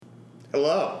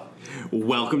Hello.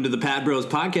 Welcome to the Pad Bros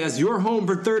Podcast, your home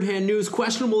for third-hand news,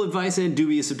 questionable advice, and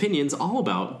dubious opinions, all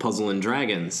about Puzzle and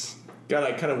Dragons. God,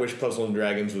 I kind of wish Puzzle and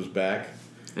Dragons was back.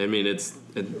 I mean, it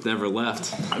never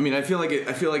left. I mean, I feel like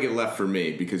it left for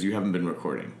me because you haven't been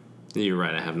recording. You're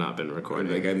right, I have not been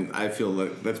recording. I feel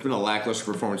like that's been a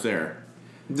lackluster performance there.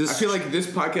 I feel like this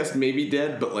podcast may be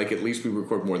dead, but like at least we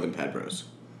record more than Pad Bros.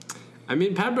 I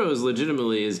mean, Pad Bros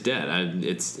legitimately is dead.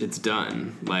 It's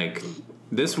done. Like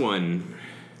this one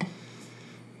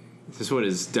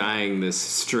is dying this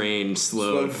strange,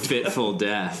 slow, fitful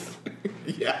death.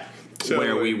 Yeah.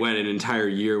 Where we went an entire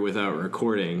year without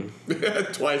recording.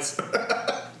 Twice.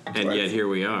 And yet here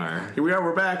we are. Here we are,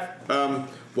 we're back.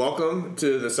 Welcome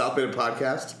to the South Beta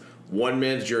Podcast, one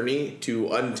man's journey to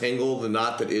untangle the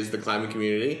knot that is the climbing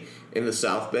community in the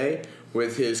South Bay,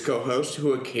 with his co-host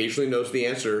who occasionally knows the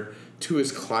answer to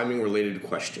his climbing-related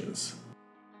questions.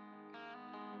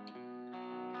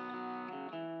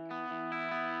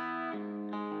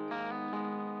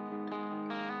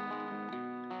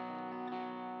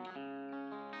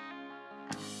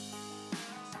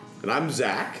 And I'm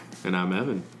Zach. And I'm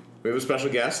Evan. We have a special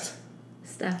guest.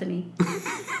 Stephanie.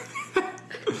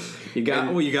 You got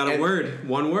a word.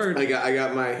 One word. I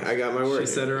got my word. She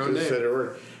said her own name. She said her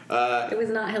word. It was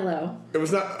not hello. It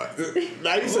was not.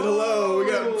 Now you said hello. We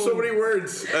got so many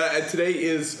words. And today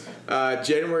is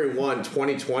January 1,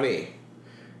 2020.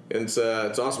 And it's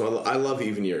awesome. I love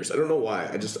even years. I don't know why.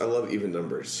 I love even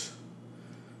numbers.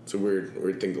 It's a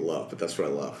weird thing to love, but that's what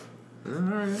I love. All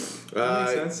right. That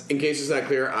makes sense. In case it's not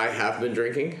clear, I have been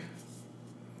drinking.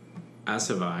 As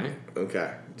have I.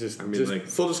 Okay. Just like,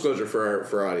 full disclosure for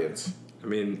our audience. I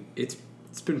mean, it's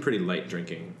been pretty light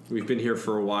drinking. We've been here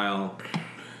for a while.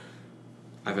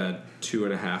 I've had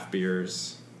 2.5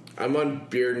 beers. I'm on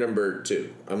beer number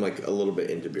 2. I'm like a little bit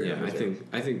into beer number 2.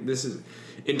 I think this is,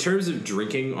 in terms of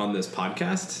drinking on this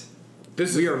podcast,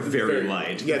 we are very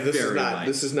light. Yeah,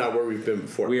 this is not where we've been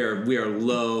before. We are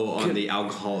low on the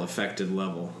alcohol affected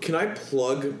level. Can I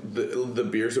plug the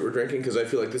beers that we're drinking? Because I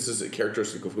feel like this is a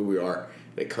characteristic of who we are,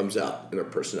 and it comes out in our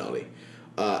personality.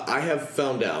 I have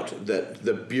found out that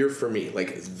the beer for me,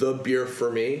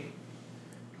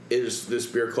 is this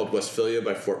beer called Westphalia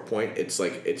by Fort Point. It's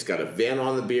like, it's got a van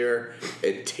on the beer.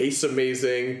 It tastes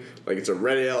amazing. Like, it's a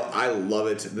red ale. I love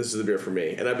it. This is the beer for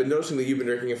me. And I've been noticing that you've been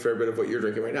drinking a fair bit of what you're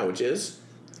drinking right now, which is?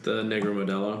 The Negro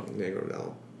Modelo. Negro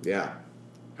Modelo. Yeah.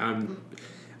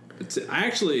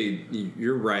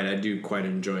 You're right. I do quite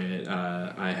enjoy it.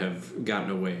 I have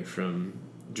gotten away from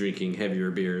drinking heavier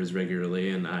beers regularly,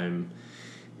 and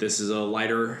this is a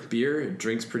lighter beer. It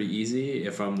drinks pretty easy.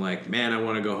 If I'm like, man, I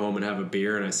want to go home and have a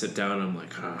beer, and I sit down and I'm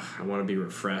like, I want to be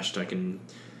refreshed, I can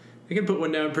put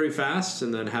one down pretty fast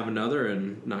and then have another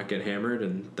and not get hammered,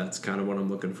 and that's kind of what I'm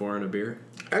looking for in a beer.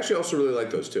 I actually also really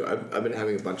like those too. I've been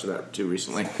having a bunch of that too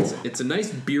recently. It's a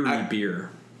nice beery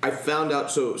beer. I found out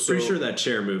so pretty sure that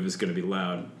chair move is going to be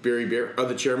loud. Beery beer? Oh,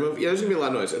 the chair move? Yeah, there's going to be a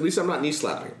loud noise. At least I'm not knee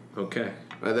slapping. Okay.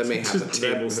 That may happen.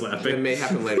 Table slapping. That may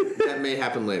happen later. That may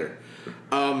happen later.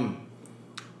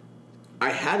 I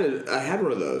had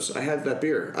one of those. I had that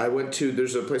beer. I went to,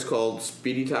 there's a place called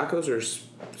Speedy Tacos or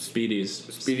Speedy's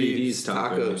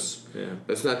Tacos. Yeah.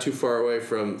 That's not too far away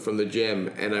from the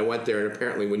gym, and I went there, and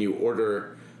apparently when you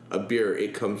order a beer,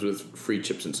 it comes with free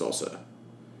chips and salsa.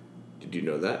 Did you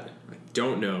know that? I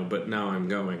don't know, but now I'm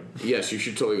going. Yes, you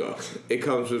should totally go. It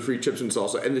comes with free chips and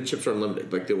salsa, and the chips are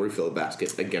unlimited. Like, they'll refill the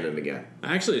basket again and again.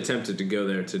 I actually attempted to go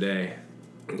there today.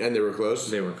 And they were closed?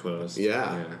 They were closed.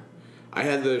 Yeah. I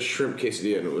had the shrimp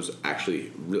quesadilla, and it was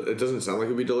actually it doesn't sound like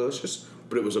it would be delicious,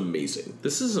 but it was amazing.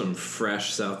 This is some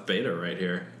fresh South Beta right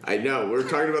here. I know. We're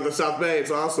talking about the South Bay.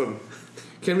 It's awesome.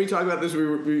 Can we talk about this?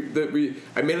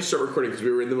 I made us start recording because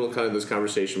we were in the middle of kind of this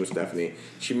conversation with Stephanie.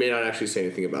 She may not actually say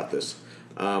anything about this,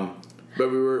 but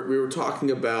we were talking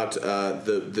about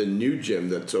the new gym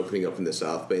that's opening up in the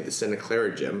South Bay, the Santa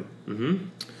Clara gym. Mm-hmm.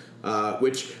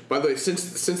 Which, by the way,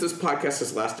 since this podcast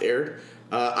has last aired,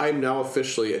 I am now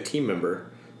officially a team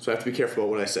member, so I have to be careful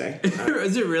about what I say.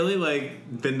 Has it really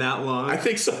been that long? I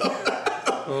think so.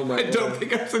 Oh my! I don't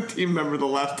think I was a team member the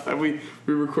last time we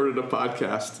recorded a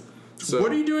podcast. So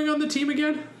what are you doing on the team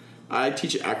again? I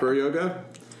teach acro yoga,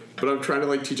 but I'm trying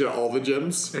to teach at all the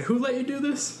gyms. And who let you do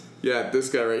this? Yeah, this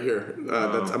guy right here.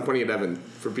 I'm pointing at Evan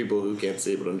for people who can't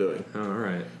see what I'm doing. Oh, all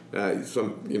right.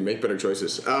 So you make better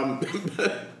choices.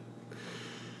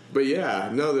 But yeah,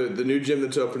 no, the new gym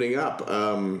that's opening up.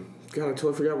 God, I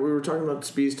totally forgot we were talking about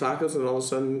Speedy's Tacos, and all of a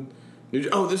sudden,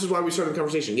 this is why we started the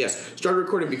conversation. Yes, started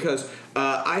recording because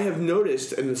I have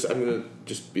noticed, and I'm going to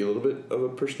just be a little bit of a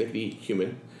persnickety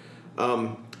human.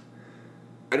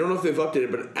 I don't know if they've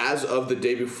updated, but as of the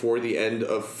day before the end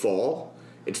of fall,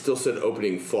 it still said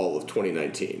opening fall of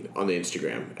 2019 on the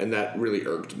Instagram, and that really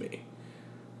irked me.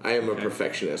 I am a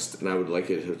perfectionist, and I would like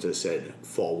it to have said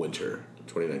fall winter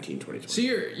 2019 2020. So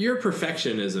your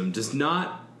perfectionism does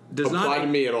not apply to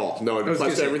me at all. No, it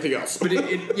applies to everything else. But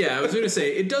I was going to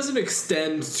say it doesn't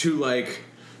extend to like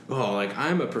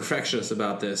I'm a perfectionist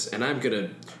about this, and I'm going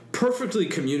to perfectly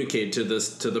communicate to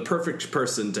the perfect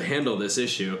person to handle this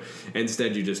issue.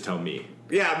 Instead, you just tell me.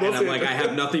 Yeah, and I'm like, I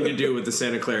have nothing to do with the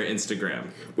Santa Clara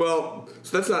Instagram. Well,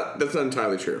 so that's not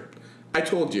entirely true. I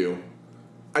told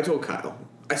Kyle.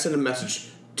 I sent a message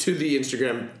to the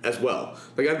Instagram as well.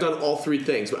 Like, I've done all three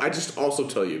things, but I just also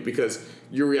tell you because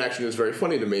your reaction is very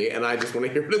funny to me, and I just want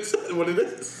to hear what it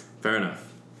is. Fair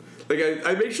enough. Like,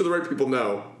 I make sure the right people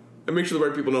know. I make sure the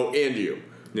right people know, and you.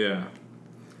 Yeah.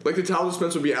 Like, the towel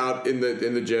dispense will be out in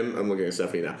the gym. I'm looking at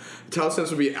Stephanie now. The towel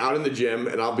dispense will be out in the gym,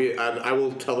 and I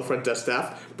will tell the front desk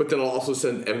staff, but then I'll also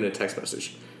send Evan a text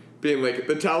message, being like,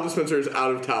 the towel dispenser is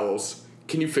out of towels.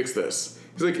 Can you fix this?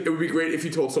 He's like, it would be great if you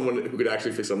told someone who could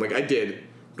actually fix it. I'm like, I did,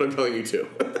 but I'm telling you too.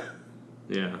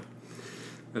 Yeah.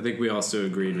 I think we also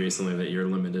agreed recently that you're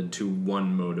limited to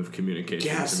one mode of communication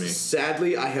to me.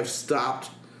 Sadly, I have stopped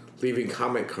leaving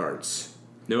comment cards.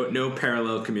 No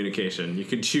parallel communication. You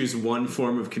can choose one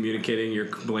form of communicating your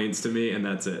complaints to me, and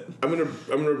that's it. I'm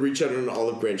gonna reach out on an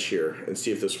olive branch here and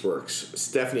see if this works.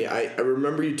 Stephanie, I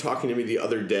remember you talking to me the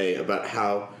other day about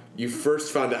how you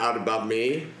first found out about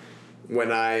me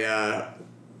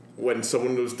when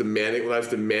someone was demanding, when I was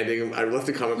demanding, I left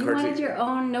a comment card. You wanted your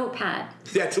own notepad.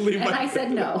 Yeah, to leave. And I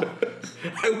said no.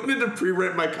 I wanted to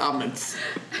pre-write my comments.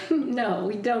 No,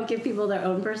 we don't give people their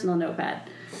own personal notepad.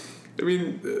 I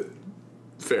mean,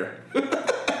 fair.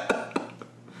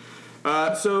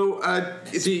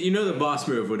 See, the boss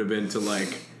move would have been to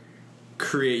like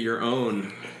create your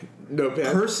own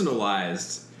notepad,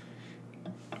 personalized.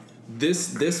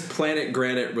 This Planet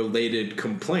Granite related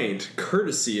complaint,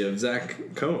 courtesy of Zach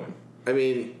Cohen. I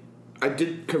mean, I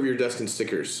did cover your desk in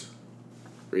stickers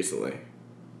recently.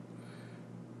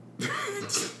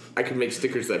 I could make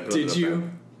stickers that.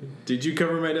 Did you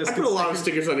cover my desk? I put a lot of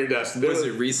stickers on your desk. Was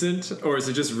it recent, or is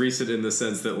it just recent in the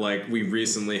sense that like we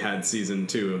recently had season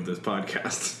 2 of this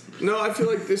podcast? No, I feel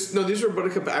like this. No, these were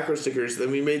Buttercup Acro stickers.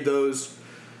 Then we made those.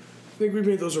 I think we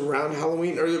made those around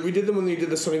Halloween, or we did them when we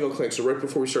did the Sunnyvale clinic. So right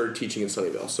before we started teaching in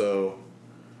Sunnyvale. So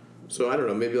I don't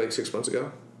know, maybe like 6 months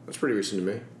ago. That's pretty recent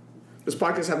to me. This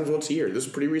podcast happens once a year. This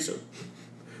is pretty recent.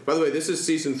 By the way, this is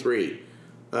season 3,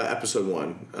 episode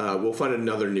 1. We'll find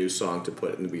another new song to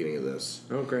put in the beginning of this.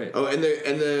 Oh, great. Oh, and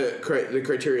the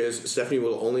criteria is Stephanie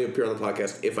will only appear on the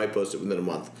podcast if I post it within a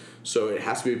month. So it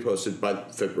has to be posted by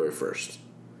February 1st.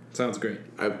 Sounds great.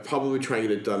 I'll probably try and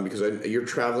get it done because you're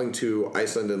traveling to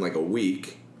Iceland in like a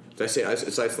week. Did I say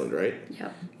it's Iceland, right?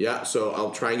 Yep. Yeah, so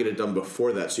I'll try and get it done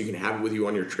before that so you can have it with you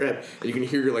on your trip and you can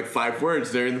hear your like 5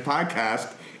 words there in the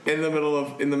podcast in the middle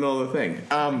of the thing.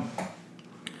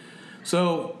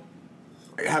 So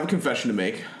I have a confession to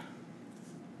make.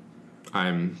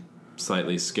 I'm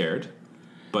slightly scared,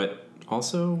 but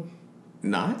also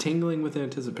not tingling with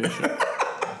anticipation.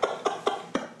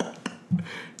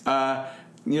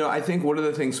 I think one of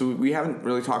the things, so we haven't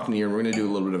really talked in a year, and we're going to do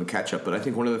a little bit of a catch-up, but I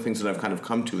think one of the things that I've kind of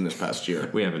come to in this past year...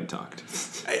 We haven't talked.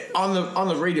 On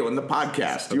the radio, in the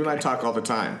podcast. Okay. You and I talk all the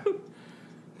time.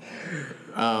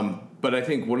 But I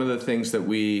think one of the things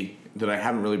that I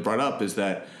haven't really brought up is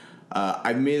that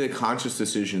I've made a conscious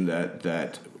decision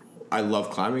that I love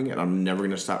climbing, and I'm never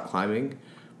going to stop climbing,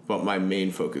 but my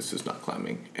main focus is not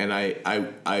climbing. And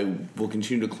I will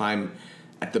continue to climb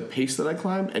at the pace that I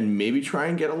climb and maybe try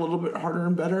and get a little bit harder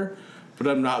and better, but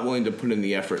I'm not willing to put in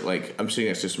the effort. Like, I'm sitting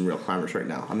next to some real climbers right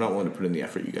now. I'm not willing to put in the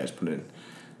effort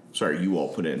you all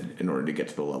put in order to get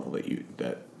to the level that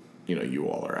you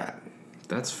all are at.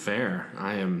 That's fair.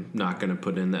 I am not going to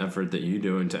put in the effort that you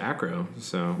do into acro,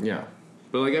 so... Yeah.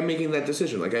 But, like, I'm making that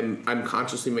decision. Like, I'm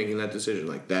consciously making that decision.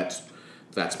 Like, that's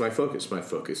my focus. My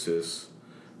focus is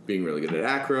being really good at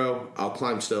acro. I'll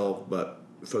climb still, but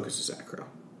focus is acro.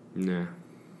 Yeah.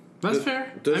 That's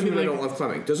fair. Doesn't mean I don't love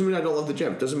climbing. Doesn't mean I don't love the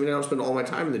gym. Doesn't mean I don't spend all my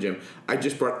time in the gym. I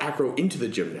just brought acro into the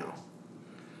gym now.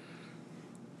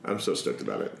 I'm so stoked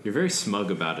about it. You're very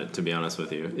smug about it, to be honest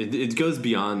with you. It goes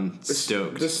beyond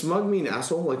stoked. Does smug mean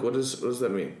asshole? Like, what does that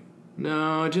mean?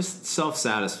 No, just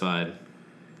self-satisfied.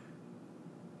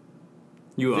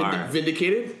 You are.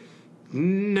 Vindicated?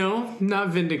 No, not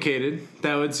vindicated.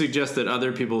 That would suggest that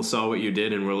other people saw what you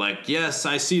did and were like, yes,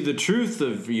 I see the truth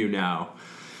of you now.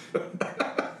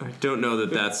 I don't know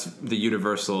that that's the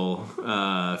universal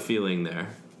feeling there.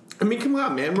 I mean, come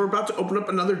on, man. We're about to open up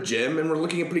another gym, and we're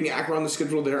looking at putting Acro on the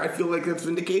schedule there. I feel like that's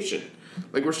vindication.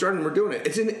 Like, we're starting, we're doing it.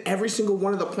 It's in every single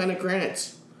one of the Planet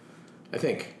Granites. I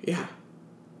think. Yeah.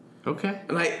 Okay.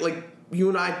 And you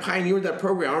and I pioneered that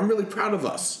program. I'm really proud of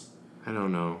us. I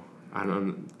don't know.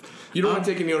 You don't want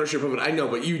to take any ownership of it. I know,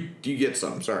 but you get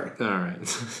some. Sorry. All right.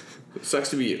 It sucks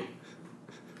to be you.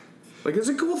 Like, it's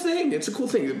a cool thing. It's a cool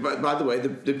thing. By the way,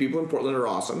 the people in Portland are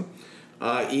awesome.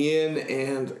 Ian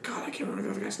and... God, I can't remember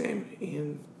the other guy's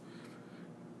name.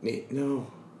 Nate, no.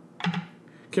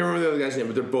 Can't remember the other guy's name,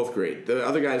 but they're both great. The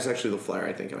other guy is actually the Flyer,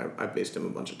 I think, and I've based him a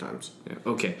bunch of times. Yeah,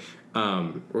 okay.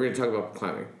 We're going to talk about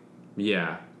climbing.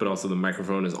 Yeah, but also the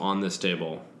microphone is on this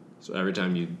table. So every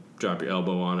time you drop your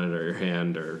elbow on it or your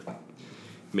hand or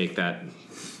make that...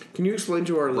 Can you explain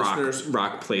to our listeners...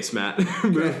 Rock placemat.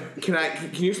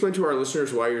 Can you explain to our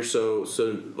listeners why you're so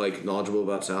knowledgeable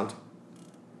about sound?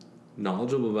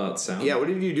 Knowledgeable about sound? Yeah, what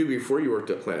did you do before you worked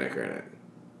at Planet Granite?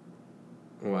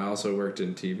 Well, I also worked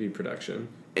in TV production.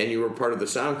 And you were part of the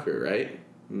sound crew, right?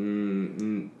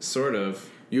 Sort of.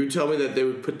 You would tell me that they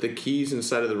would put the keys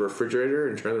inside of the refrigerator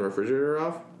and turn the refrigerator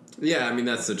off? Yeah, I mean,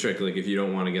 that's the trick. Like, if you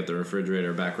don't want to get the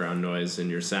refrigerator background noise in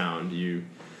your sound, you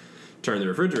turn the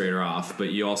refrigerator off, but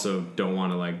you also don't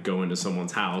want to, go into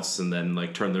someone's house and then,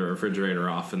 turn the refrigerator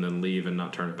off and then leave and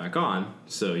not turn it back on.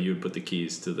 So you would put the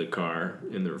keys to the car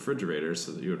in the refrigerator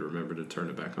so that you would remember to turn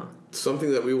it back on.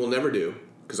 Something that we will never do,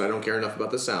 because I don't care enough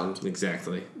about the sound.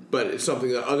 Exactly. But it's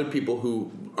something that other people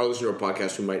who are listening to our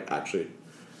podcast who might actually...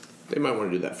 They might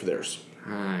want to do that for theirs.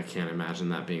 I can't imagine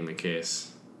that being the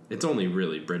case. It's only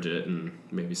really Bridget and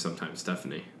maybe sometimes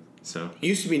Stephanie. So It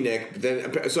used to be Nick, but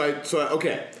then...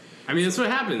 okay. I mean, that's what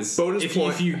happens. Bonus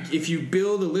point. If you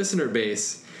build a listener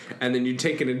base and then you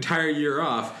take an entire year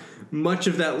off, much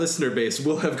of that listener base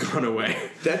will have gone away.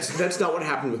 That's not what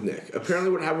happened with Nick.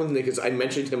 Apparently what happened with Nick is I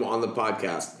mentioned him on the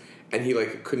podcast, and he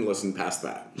couldn't listen past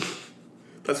that.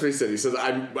 That's what he said. He says,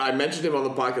 I mentioned him on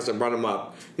the podcast, I brought him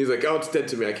up. He's like, oh, it's dead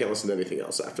to me. I can't listen to anything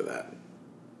else after that.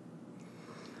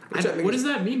 What does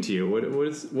that mean to you? What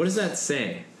does that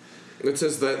say? It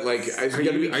says that, Are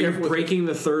you breaking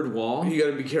the third wall? You got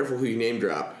to be careful who you name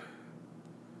drop.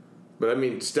 But I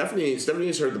mean, Stephanie has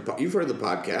heard you've heard the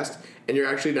podcast, and you're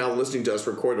actually now listening to us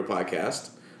record a podcast.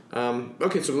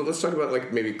 Okay, so let's talk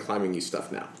about maybe climbing-y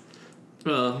stuff now.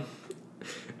 Well,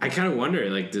 I kind of wonder,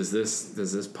 does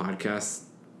this podcast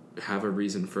have a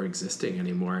reason for existing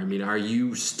anymore? I mean, are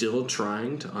you still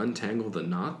trying to untangle the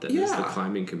knot that is the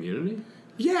climbing community?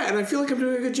 Yeah, and I feel like I'm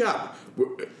doing a good job.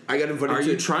 I got invited. Are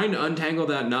you trying to untangle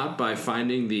that knot by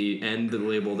finding the end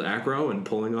labeled acro and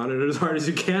pulling on it as hard as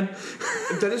you can?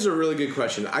 That is a really good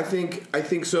question. I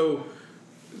think so.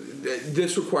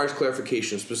 This requires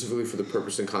clarification, specifically for the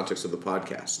purpose and context of the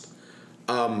podcast.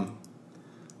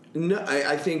 No,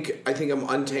 I think I'm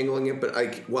untangling it,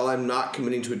 but while I'm not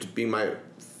committing to it to being my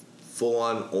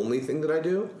full-on only thing that I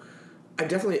do,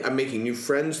 I'm making new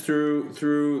friends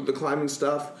through the climbing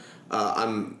stuff.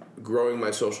 I'm growing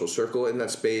my social circle in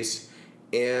that space,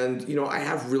 and I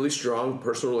have really strong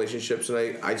personal relationships, and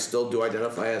I still do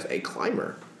identify as a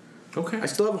climber. Okay. I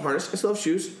still have a harness. I still have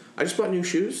shoes. I just bought new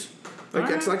shoes.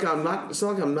 It's like I'm not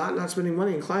spending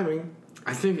money in climbing.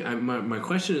 I think my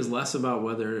question is less about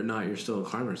whether or not you're still a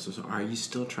climber. So are you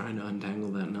still trying to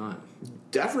untangle that knot?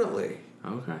 Definitely.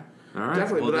 Okay. All right.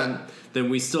 Definitely. Well, then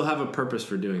we still have a purpose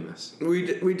for doing this.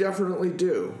 We definitely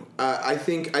do. I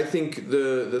think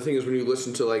the thing is when you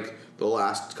listen to the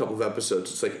last couple of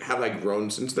episodes, it's have I grown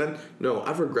since then? No,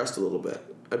 I've regressed a little bit.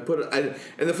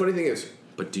 And the funny thing is,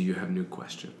 but do you have new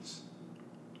questions?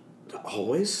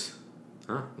 Always.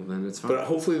 Well, then it's fine. But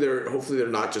hopefully they're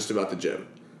not just about the gym.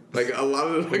 A lot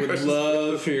of the I would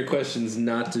love for your questions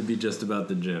not to be just about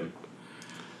the gym.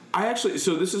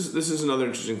 So this is another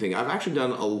interesting thing. I've actually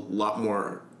done a lot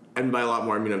more, and by a lot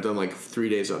more I mean I've done 3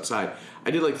 days outside.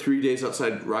 I did 3 days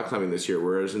outside rock climbing this year,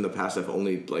 whereas in the past I've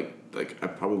only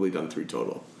I've probably done 3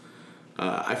 total.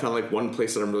 I found one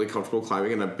place that I'm really comfortable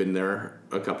climbing, and I've been there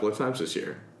a couple of times this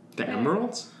year. The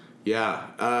Emeralds?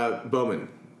 Yeah, Bowman.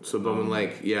 So Bowman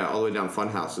Lake, all the way down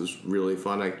Funhouse is really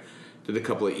fun. I did a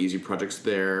couple of easy projects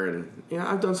there, and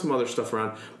I've done some other stuff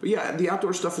around. But the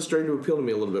outdoor stuff is starting to appeal to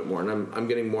me a little bit more, and I'm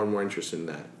getting more and more interested in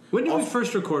that. When did we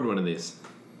first record one of these?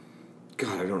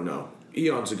 God, I don't know.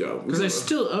 Eons ago. Because I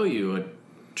still owe you a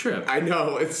trip. I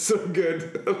know, it's so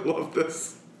good. I love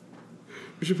this.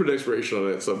 We should put an expiration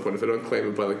on it at some point. If I don't claim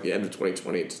it by the end of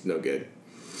 2020, it's no good.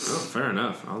 Oh, fair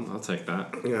enough. I'll take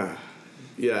that.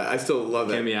 Yeah, I still love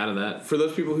that. Get me out of that. For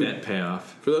those people who net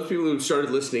payoff. For those people who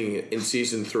started listening in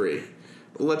season 3,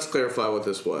 let's clarify what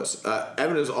this was.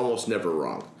 Evan is almost never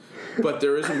wrong, but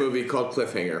there is a movie called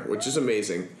Cliffhanger, which is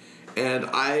amazing, And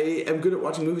I am good at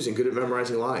watching movies and good at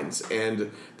memorizing lines.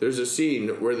 And there's a scene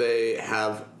where they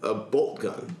have a bolt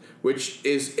gun, which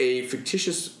is a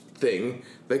fictitious thing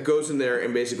that goes in there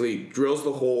and basically drills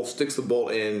the hole, sticks the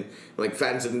bolt in, like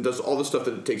fattens it, and does all the stuff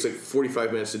that it takes like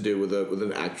 45 minutes to do with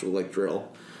an actual like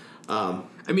drill.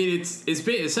 I mean, it's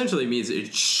essentially means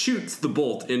it shoots the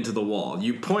bolt into the wall.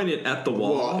 You point it at the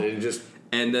wall,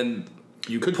 and then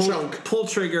you pull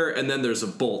trigger, and then there's a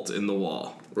bolt in the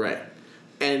wall. Right.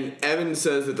 And Evan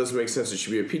says it doesn't make sense. It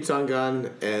should be a piton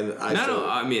gun, and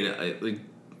I mean,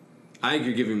 I think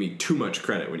you're giving me too much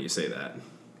credit when you say that.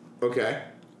 Okay.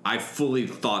 I fully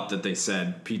thought that they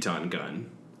said piton gun,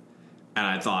 and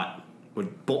I thought, well,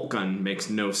 bolt gun makes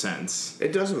no sense.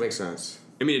 It doesn't make sense.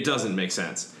 I mean, it doesn't make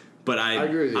sense. But I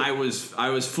agree with you. I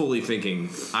was fully thinking.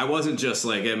 I wasn't just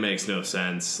like, it makes no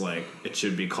sense. Like, it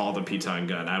should be called a piton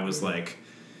gun. I was like,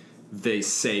 they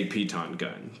say piton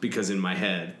gun, because in my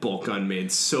head, bolt gun made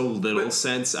so little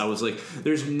sense. I was like,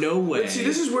 there's no way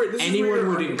anyone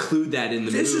would include that in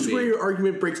the movie. This is where your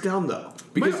argument breaks down, though.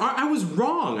 Because I was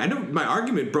wrong. I know my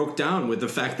argument broke down with the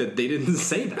fact that they didn't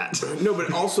say that. No,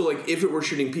 but also, like, if it were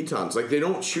shooting pitons, like, they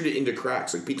don't shoot it into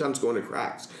cracks. Like, pitons go into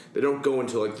cracks. They don't go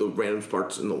into, like, the random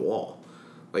parts in the wall.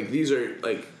 Like, these are,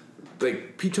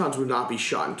 like pitons would not be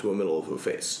shot into the middle of a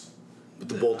face. But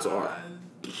the bolts are.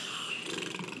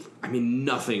 I mean,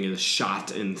 nothing is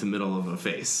shot into the middle of a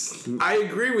face. I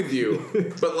agree with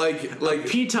you, but, like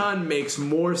piton makes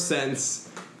more sense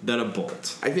than a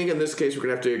bolt. I think in this case we're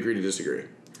gonna have to agree to disagree.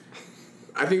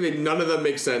 I think that none of them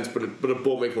make sense, but a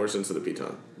bolt makes more sense than a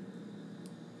piton.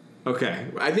 Okay,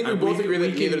 I think we both agree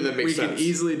that neither of them makes sense. We can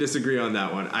easily disagree on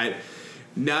that one.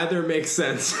 Neither makes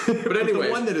sense. But anyway,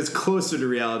 the one that is closer to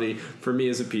reality for me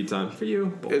is a piton. For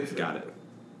you, bolt. Got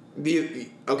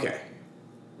it. Okay,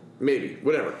 maybe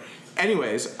whatever.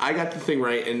 Anyways, I got the thing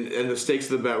right, and the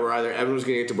stakes of the bet were either Evan was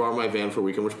going to get to borrow my van for a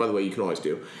weekend, which, by the way, you can always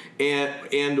do,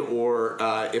 or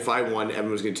if I won,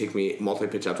 Evan was going to take me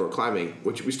multi-pitch outdoor climbing,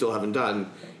 which we still haven't done,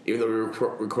 even though we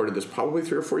recorded this probably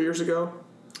 3 or 4 years ago.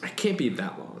 It can't be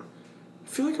that long. I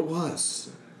feel like it was.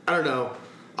 I don't know.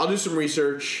 I'll do some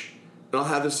research, and I'll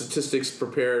have the statistics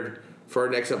prepared for our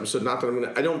next episode. Not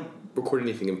that I don't record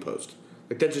anything in post.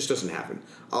 Like, that just doesn't happen.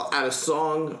 I'll add a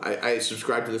song. I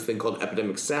subscribe to this thing called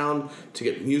Epidemic Sound to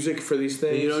get music for these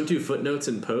things. You don't do footnotes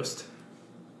in post?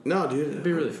 No, dude. It'd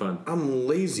be really fun. I'm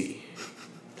lazy.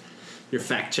 You're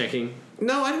fact-checking?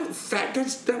 No, I don't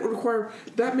that would require...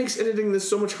 That makes editing this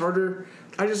so much harder.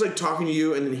 I just like talking to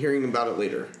you and then hearing about it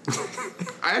later.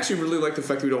 I actually really like the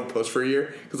fact that we don't post for a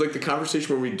year, because, like, the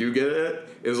conversation where we do get it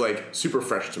is, like, super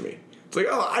fresh to me. It's like,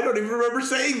 oh, I don't even remember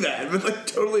saying that. But, like,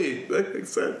 totally, that makes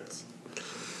sense.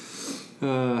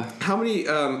 How many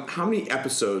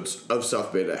episodes of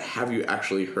South Beta have you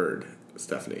actually heard,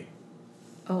 Stephanie?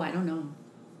 Oh, I don't know.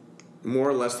 More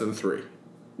or less than 3?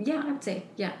 Yeah, I would say,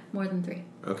 more than 3.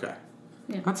 Okay.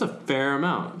 Yeah. That's a fair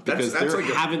amount, because that's there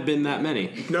like haven't been that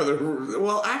many. No,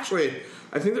 well, actually,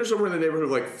 I think there's somewhere in the neighborhood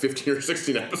of like 15 or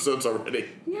 16 episodes already.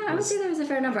 Yeah, I would say there was a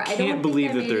fair number. I Can't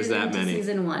believe that there's that into many.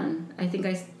 Season 1. I think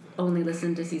I only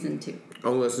listened to Season 2.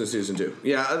 Only listened to Season 2.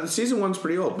 Yeah, Season 1's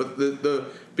pretty old, but the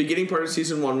beginning part of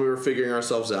Season 1, we were figuring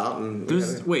ourselves out. And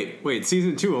wait,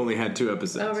 Season 2 only had 2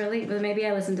 episodes. Oh, really? Well, maybe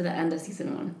I listened to the end of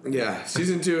Season 1. Yeah,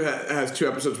 Season 2 has 2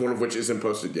 episodes, one of which isn't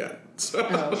posted yet. So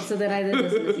then I did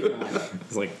listen to Season 1.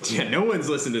 It's like, yeah, no one's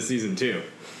listened to Season 2.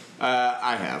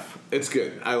 I have. It's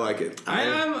good. I like it.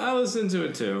 I listened to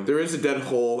it too. There is a dead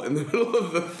hole in the middle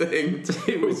of the thing.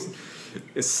 It was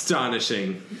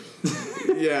astonishing.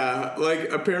 Yeah,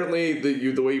 like, apparently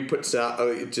the way you put sound,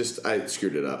 I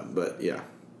screwed it up, but yeah.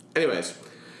 Anyways,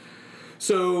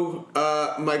 so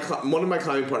one of my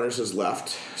climbing partners has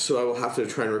left, so I will have to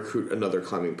try and recruit another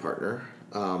climbing partner.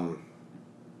 I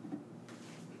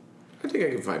think I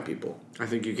can find people. I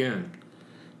think you can.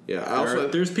 Yeah,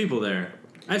 there's people there.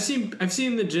 I've seen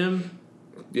the gym.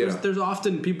 Yeah, there's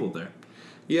often people there.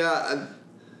 Yeah,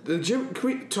 the gym. Can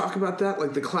we talk about that?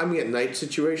 Like the climbing at night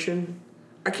situation.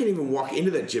 I can't even walk into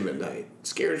that gym at night. It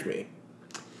scares me.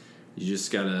 You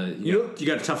just gotta you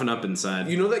gotta toughen up inside.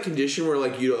 You know that condition where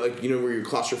where you're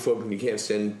claustrophobic and you can't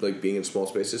stand like being in small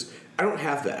spaces? I don't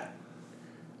have that.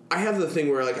 I have the thing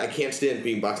where like I can't stand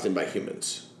being boxed in by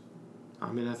humans.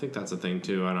 I mean, I think that's a thing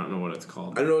too. I don't know what it's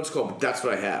called. I don't know what it's called, but that's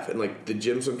what I have. And like the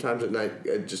gym sometimes at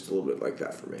night, just a little bit like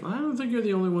that for me. I don't think you're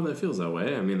the only one that feels that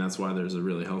way. I mean, that's why there's a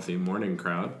really healthy morning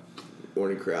crowd.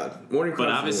 Morning crowd. But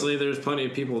obviously, there's plenty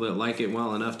of people that like it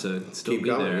well enough to still keep be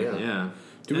going, there. Yeah.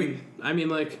 I mean,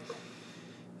 like,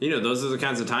 those are the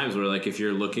kinds of times where, like, if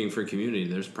you're looking for community,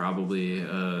 there's probably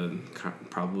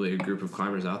a group of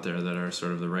climbers out there that are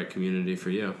sort of the right community for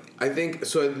you. I think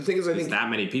so. The thing is, I think that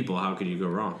many people. How could you go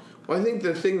wrong? Well, I think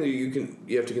the thing that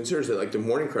you have to consider is that, like, the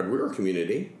morning crowd, we're a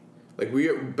community, like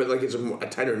but like it's a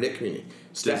tighter knit community.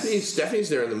 Stephanie's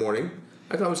there in the morning.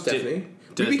 I call her Stephanie.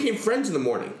 We became friends in the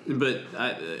morning. But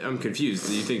I'm confused.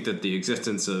 Do you think that the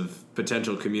existence of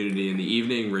potential community in the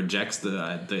evening rejects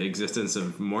the existence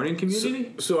of morning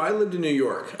community? So I lived in New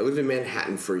York. I lived in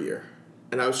Manhattan for a year.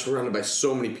 And I was surrounded by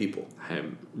so many people.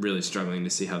 I'm really struggling to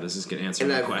see how this is going to answer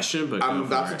my question. But I'm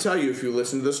about to tell you, if you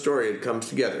listen to the story, it comes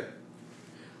together.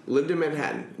 Lived in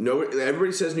Manhattan.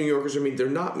 Everybody says New Yorkers are mean. They're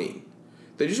not mean.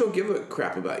 They just don't give a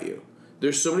crap about you.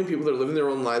 There's so many people that are living their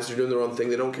own lives. They're doing their own thing.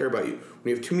 They don't care about you.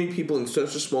 When you have too many people in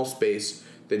such a small space,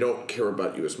 they don't care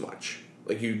about you as much.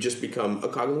 Like, you just become a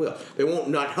cog in the wheel. They won't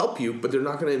not help you, but they're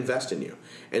not going to invest in you.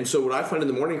 And so what I find in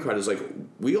the morning crowd is, like,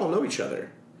 we all know each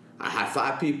other. I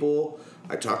high-five people.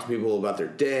 I talk to people about their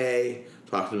day.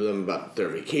 Talk to them about their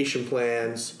vacation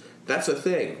plans. That's a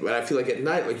thing. But I feel like at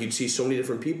night, like, you'd see so many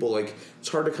different people. Like, it's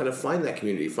hard to kind of find that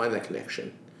community, find that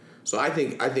connection. So I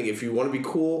think if you want to be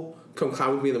cool, come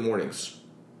climb with me in the mornings.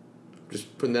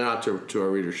 Just putting that out to our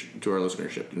readers, to our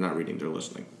listenership. They're not reading; they're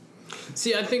listening.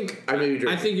 See, I think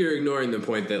you're ignoring the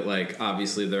point that, like,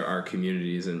 obviously there are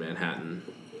communities in Manhattan,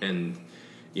 and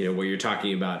what you're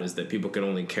talking about is that people can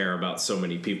only care about so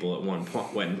many people at one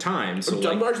point in time. So,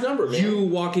 like, large number, man. You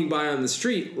walking by on the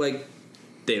street, like,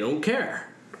 they don't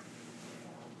care.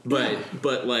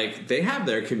 But like, they have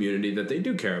their community that they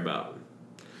do care about.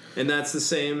 And that's the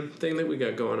same thing that we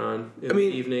got going on in the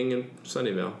evening in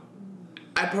Sunnyvale.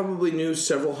 I probably knew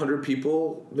several hundred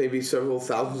people, maybe several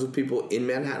thousands of people in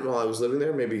Manhattan while I was living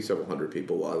there, maybe several hundred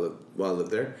people while I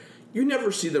lived there. You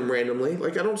never see them randomly.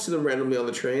 Like, I don't see them randomly on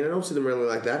the train. I don't see them randomly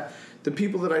like that. The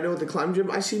people that I know at the climb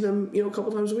gym, I see them, a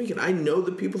couple times a week, and I know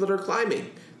the people that are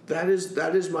climbing. That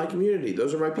is my community.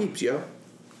 Those are my peeps, yo.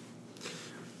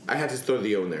 I had to throw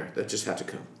the O in there. That just had to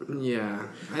come. Yeah,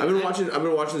 I've been watching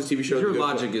this TV show. Your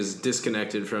logic is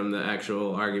disconnected from the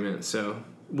actual argument, so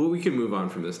we can move on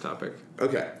from this topic.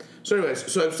 Okay. So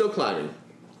anyways, I'm still climbing.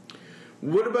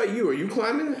 What about you? Are you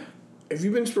climbing? Have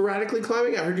you been sporadically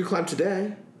climbing? I heard you climb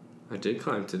today. I did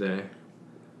climb today.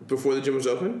 Before the gym was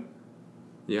open?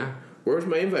 Yeah. Where was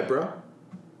my invite, bro?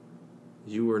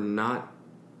 You were not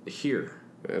here.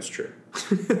 That's true.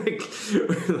 like,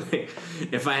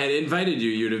 if I had invited you,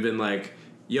 you'd have been like,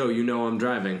 yo, I'm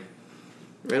driving.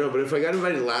 I know, but if I got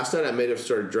invited last night, I may have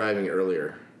started driving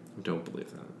earlier. I don't believe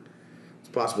that. It's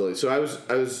a possibility. So I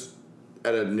was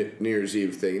at a New Year's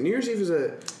Eve thing. New Year's Eve is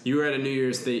You were at a New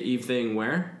Year's Eve thing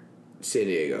where? San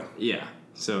Diego. Yeah.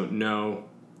 So, no,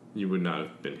 you would not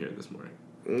have been here this morning.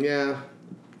 Yeah,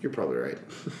 you're probably right.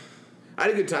 I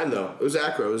had a good time, though. It was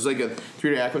acro. It was like a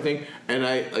 3-day acro thing. And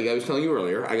like I was telling you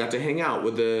earlier, I got to hang out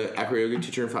with the acro yoga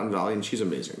teacher in Fountain Valley, and she's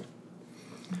amazing.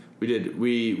 We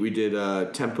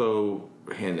did tempo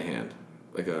hand-to-hand.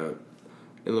 Like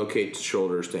inlocate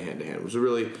shoulders to hand-to-hand.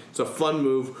 It's a fun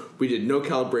move. We did no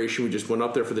calibration. We just went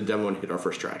up there for the demo and hit our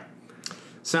first try.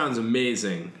 Sounds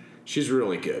amazing. She's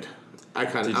really good.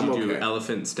 Did you do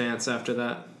elephant stance after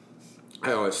that?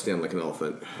 I always stand like an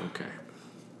elephant. Okay.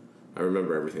 I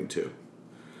remember everything, too.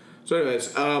 So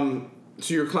anyways, so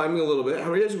you're climbing a little bit. How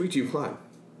many days a week do you climb?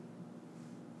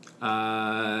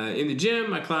 In the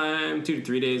gym, I climb 2 to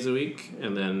 3 days a week.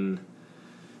 And then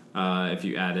if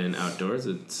you add in outdoors,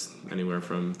 it's anywhere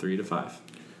from 3 to 5.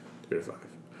 3 to 5.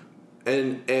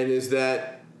 And is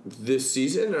that this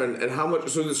season? And how much...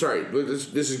 So, sorry,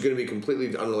 this is going to be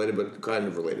completely unrelated, but kind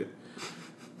of related.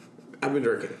 I've been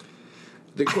drinking.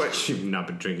 You've not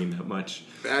been drinking that much.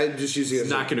 I'm just using it. It's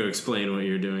not going to explain what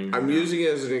you're doing. I'm using it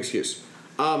as an excuse.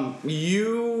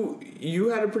 You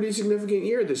had a pretty significant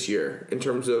year this year in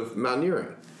terms of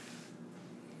mountaineering.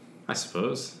 I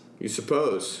suppose. You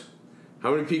suppose.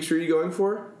 How many peaks were you going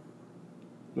for?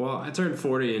 Well, I turned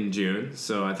 40 in June,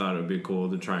 so I thought it would be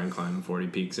cool to try and climb 40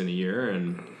 peaks in a year.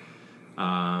 And,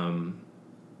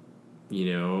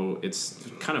 it's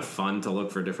kind of fun to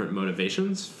look for different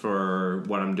motivations for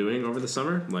what I'm doing over the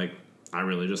summer. Like, I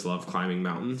really just love climbing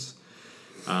mountains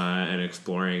and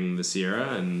exploring the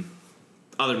Sierra and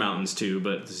other mountains too,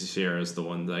 but the Sierra is the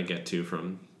one that I get to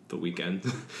from the weekend.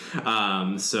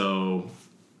 So,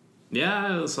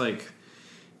 yeah, it was like...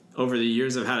 Over the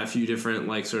years, I've had a few different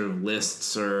sort of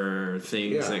lists or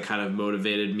things that kind of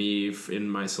motivated me in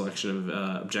my selection of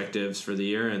objectives for the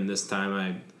year. And this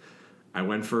time, I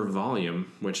went for volume,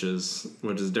 which is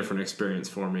a different experience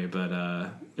for me.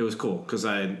 But it was cool because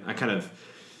I kind of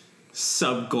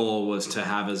sub goal was to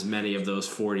have as many of those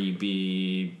 40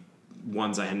 be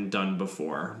ones I hadn't done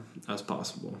before as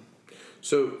possible.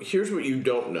 So here's what you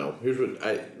don't know. Here's what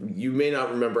you may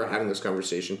not remember having this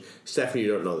conversation. Stephanie,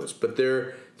 you don't know this, but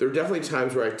there are definitely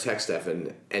times where I text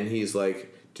Stefan and he's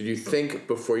like, "Did you think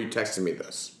before you texted me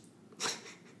this?"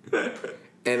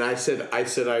 And I said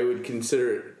I would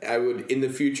in the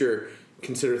future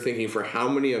consider thinking for how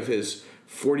many of his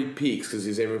 40 peaks, because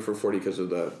he's aiming for 40 because of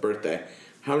the birthday.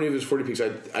 How many of his 40 peaks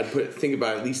I'd think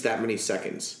about at least that many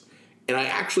seconds. And I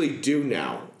actually do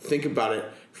now think about it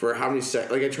for how many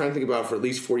seconds. Like I try and think about it for at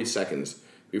least 40 seconds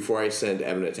before I send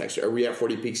Evan a text. Are we at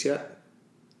 40 peaks yet?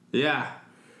 Yeah.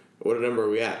 What number are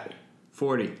we at?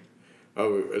 40.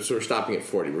 Oh, so we're stopping at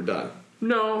 40. We're done.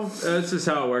 No, that's just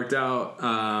how it worked out.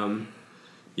 I'm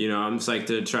psyched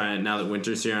to try it now that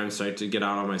winter's here. I'm psyched to get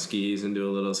out on my skis and do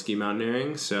a little ski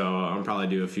mountaineering. So I'll probably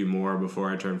do a few more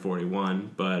before I turn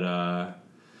 41. But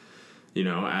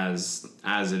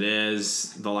as it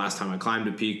is, the last time I climbed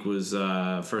a peak was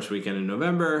first weekend in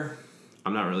November.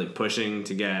 I'm not really pushing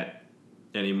to get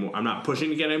any more. I'm not pushing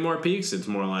to get any more peaks. It's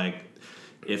more like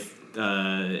if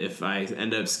I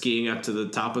end up skiing up to the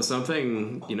top of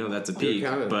something, that's a peak.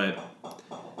 But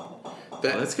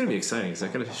that's gonna be exciting. Is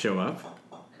that gonna show up?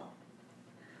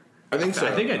 I think so.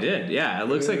 I think I did. Yeah, it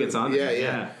looks like it's on there.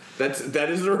 Yeah. That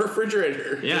is the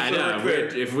refrigerator. Yeah, I know.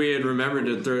 If we had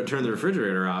remembered to turn the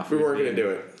refrigerator off, we weren't going to do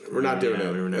it. We're not doing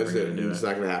it. We were never going to do it. It's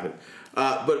not going to happen.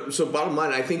 But so bottom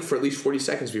line, I think for at least 40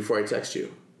 seconds before I text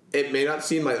you. It may not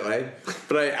seem that way,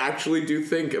 but I actually do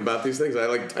think about these things.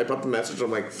 I type up the message. I'm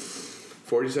like,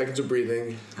 40 seconds of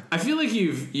breathing. I feel like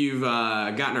you've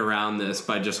gotten around this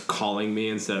by just calling me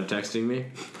instead of texting me.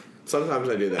 Sometimes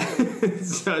I do that.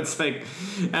 So it's like,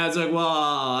 well,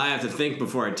 I have to think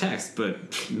before I text,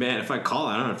 but man, if I call,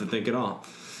 I don't have to think at all.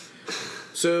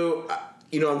 So,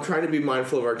 I'm trying to be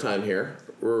mindful of our time here.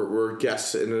 We're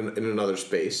guests in another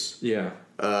space. Yeah.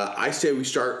 I say we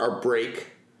start our break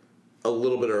a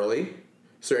little bit early.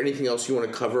 Is there anything else you want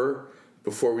to cover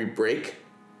before we break?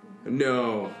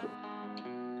 No.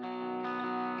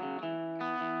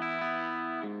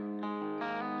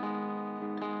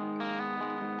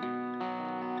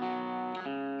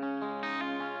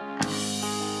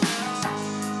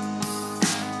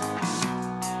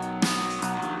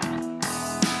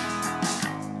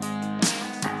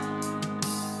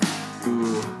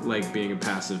 Like being a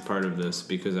passive part of this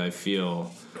because I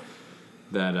feel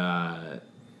that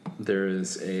there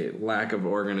is a lack of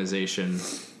organization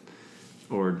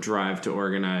or drive to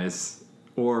organize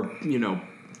or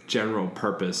general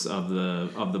purpose of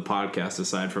the podcast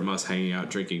aside from us hanging out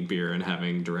drinking beer and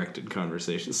having directed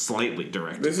conversations, slightly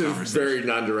directed. This is very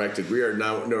non-directed. We are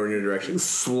not nowhere near direction.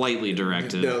 Slightly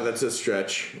directed. No, that's a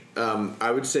stretch.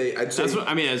 I'd say that's what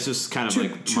I mean. It's just kind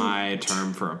of my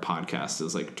term for a podcast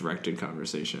is like directed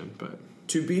conversation. But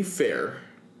to be fair,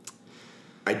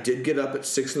 I did get up at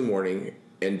 6 a.m.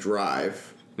 and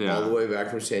drive all the way back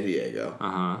from San Diego.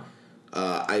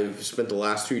 I've spent the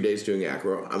last 3 days doing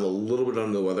acro. I'm a little bit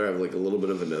under the weather. I have like a little bit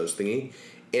of a nose thingy,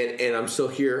 and I'm still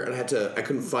here. And I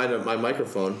couldn't find my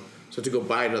microphone, so I had to go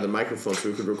buy another microphone so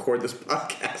we could record this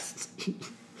podcast.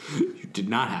 You did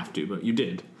not have to, but you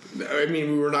did. I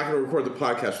mean, we were not going to record the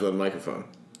podcast without a microphone.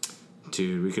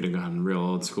 Dude, we could have gone real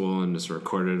old school and just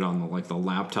recorded it on the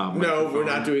laptop. No, microphone. we're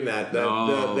not doing that.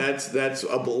 That's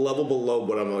a level below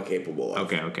what I'm capable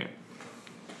of. Okay.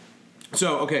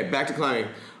 So back to climbing.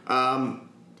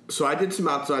 So I did some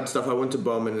outside stuff. I went to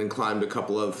Bowman and climbed a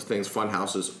couple of things. Fun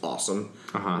houses, awesome.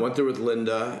 Went there with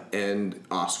Linda and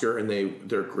Oscar, and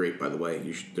they're great, by the way.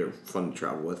 They're fun to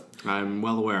travel with. I'm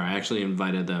well aware. I actually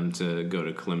invited them to go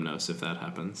to Kalymnos if that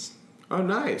happens. Oh,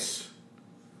 nice.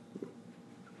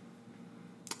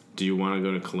 Do you want to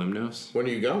go to Kalymnos? When are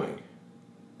you going?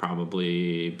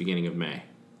 Probably beginning of May.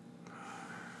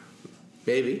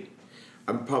 Maybe.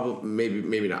 I'm probably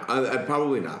maybe not. I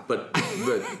probably not. But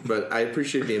I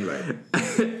appreciate the invite.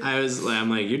 I'm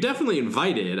like, you're definitely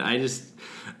invited. I just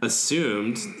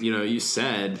assumed, you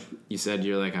said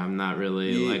you're like, I'm not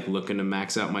really like looking to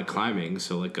max out my climbing,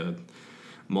 so like a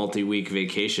multi-week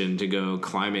vacation to go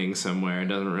climbing somewhere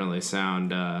doesn't really sound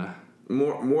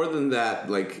more than that.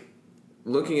 Like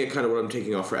looking at kind of what I'm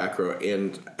taking off for acro,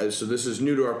 and so this is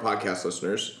new to our podcast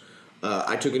listeners.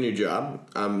 I took a new job.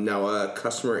 I'm now a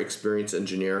customer experience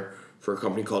engineer for a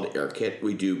company called AirKit.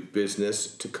 We do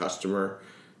business to customer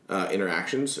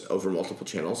interactions over multiple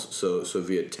channels, so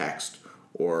via text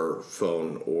or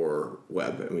phone or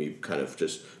web, and we kind of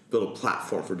just build a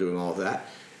platform for doing all of that.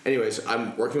 Anyways,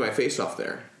 I'm working my face off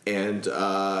there, and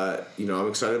I'm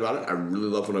excited about it. I really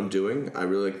love what I'm doing. I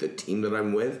really like the team that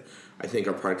I'm with. I think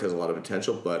our product has a lot of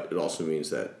potential, but it also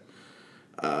means that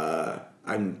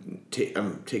I'm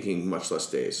taking much less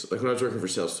days. Like when I was working for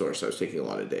Salesforce, I was taking a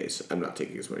lot of days. I'm not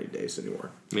taking as many days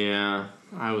anymore. Yeah,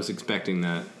 I was expecting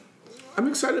that. I'm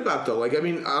excited about it, though. Like, I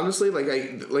mean, honestly,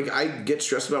 I get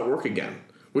stressed about work again,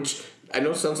 which I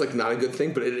know sounds like not a good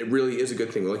thing, but it really is a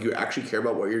good thing. Like, you actually care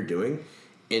about what you're doing,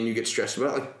 and you get stressed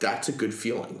about it. Like, that's a good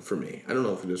feeling for me. I don't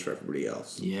know if it is for everybody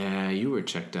else. Yeah, you were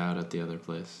checked out at the other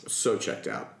place. So checked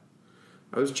out.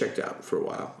 I was checked out for a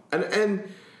while, and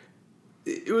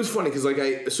it was funny because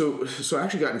so I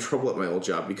actually got in trouble at my old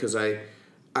job because I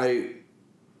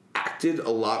acted a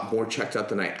lot more checked out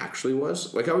than I actually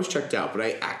was. Like, I was checked out, but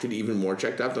I acted even more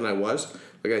checked out than I was.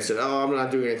 Like, I said, oh, I'm not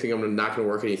doing anything. I'm not going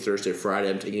to work any Thursday, Friday.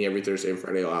 I'm taking every Thursday and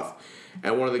Friday off.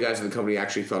 And one of the guys in the company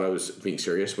actually thought I was being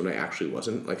serious when I actually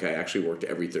wasn't. Like, I actually worked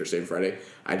every Thursday and Friday.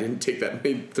 I didn't take that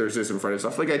many Thursdays and Fridays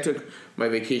off. Like, I took my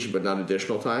vacation, but not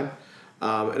additional time.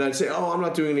 And I'd say, oh, I'm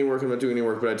not doing any work,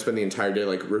 but I'd spend the entire day,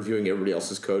 like, reviewing everybody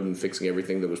else's code and fixing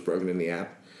everything that was broken in the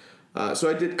app. So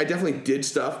I definitely did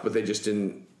stuff, but they just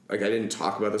didn't, like, I didn't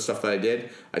talk about the stuff that I did.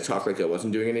 I talked like I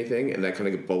wasn't doing anything, and that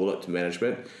kind of bubbled up to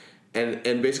management.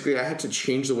 And basically I had to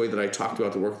change the way that I talked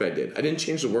about the work that I did. I didn't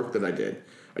change the work that I did.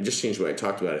 I just changed the way I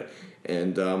talked about it.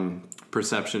 And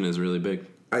perception is really big.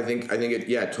 I think it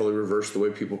totally reversed the way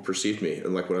people perceived me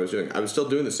and like what I was doing. I was still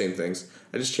doing the same things.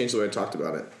 I just changed the way I talked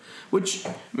about it. Which,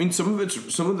 I mean, some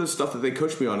of the stuff that they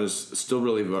coached me on is still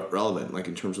really relevant, like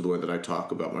in terms of the way that I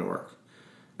talk about my work.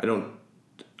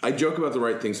 I joke about the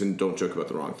right things and don't joke about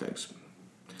the wrong things.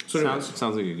 So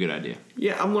sounds like a good idea.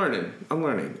 Yeah, I'm learning.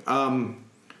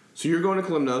 So you're going to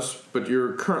Kalymnos, but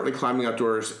you're currently climbing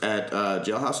outdoors at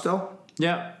Jailhouse still?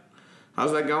 Yeah.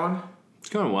 How's that going? It's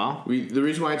going well. The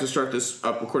reason why I had to start this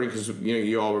up recording because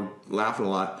you all were laughing a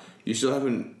lot. You still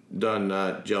haven't done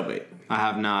Jailbait. I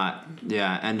have not.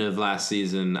 Yeah, end of last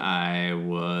season, I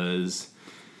was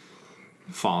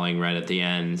falling right at the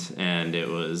end, and it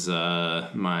was I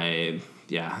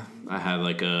had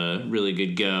like a really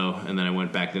good go, and then I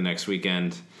went back the next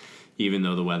weekend, even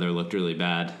though the weather looked really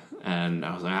bad, and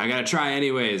I was like, I gotta try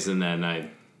anyways, and then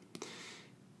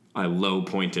I low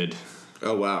pointed.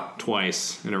 Oh wow!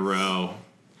 Twice in a row,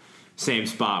 same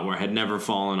spot where I had never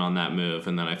fallen on that move,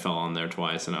 and then I fell on there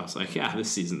twice, and I was like, yeah, this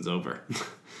season's over.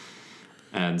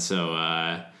 And so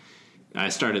I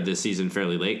started this season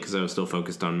fairly late because I was still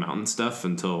focused on mountain stuff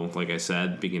until, like I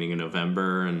said, beginning of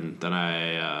November, and then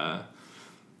I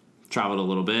traveled a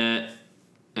little bit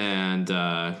and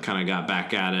kind of got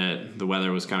back at it. The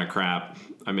weather was kind of crap.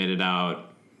 I made it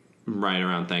out right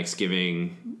around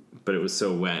Thanksgiving, but it was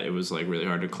so wet it was like really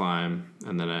hard to climb,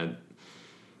 and then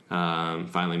I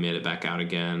finally made it back out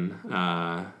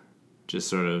again. Just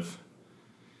sort of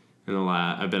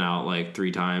I've been out like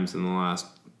 3 times in the last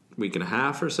week and a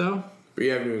half or so. But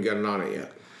you haven't even gotten on it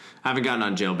yet. I haven't gotten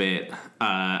on Jailbait.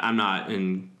 I'm not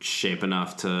in shape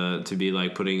enough to be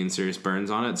like putting in serious burns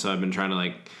on it, so I've been trying to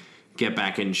like get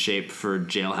back in shape for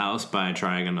Jailhouse by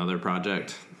trying another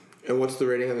project. And what's the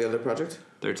rating on the other project?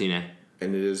 13A.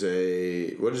 And it is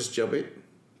what is Jailbait?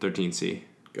 13C.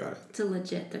 Got it. It's a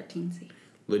legit 13C.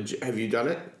 Legit. Have you done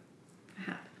it? I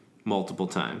have. Multiple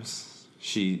times.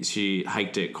 She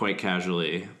hiked it quite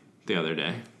casually the other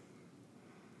day.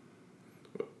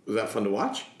 Was that fun to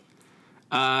watch?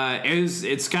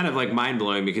 It's kind of like mind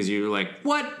blowing because you're like,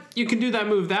 what? You can do that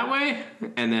move that way?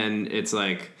 And then it's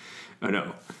like, oh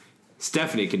no,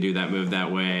 Stephanie can do that move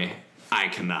that way. I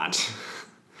cannot.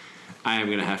 I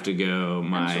am gonna have to go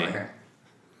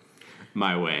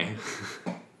my way.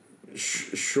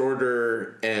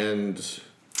 Shorter and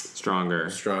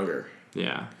stronger.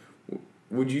 Yeah.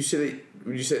 Would you say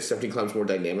that Stephanie climbs more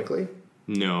dynamically?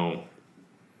 No.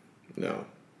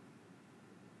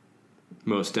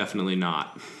 Most definitely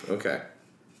not. Okay.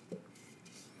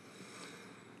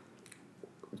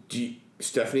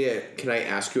 Stephanie, can I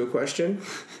ask you a question?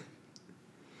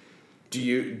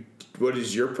 What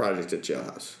is your project at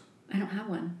Jailhouse? I don't have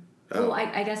one. Oh. Well,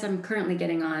 I guess I'm currently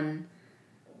getting on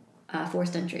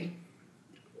Forced Entry.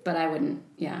 But I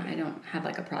don't have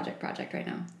like a project right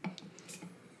now.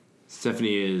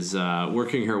 Stephanie is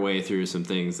working her way through some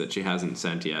things that she hasn't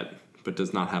sent yet, but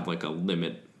does not have like a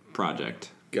limit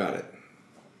project. Got it.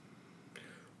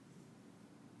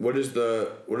 What is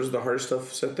the hardest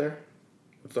stuff set there?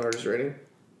 What's the hardest rating?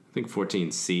 I think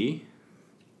 14C.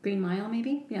 Green Mile,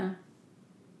 maybe? Yeah.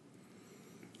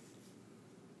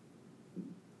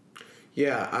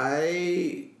 Yeah,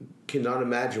 I cannot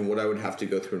imagine what I would have to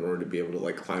go through in order to be able to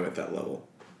like climb at that level.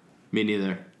 Me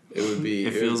neither. It would be.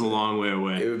 It feels a long way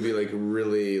away. It would be like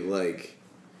really like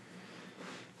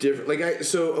different. Like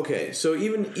so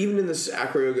even in this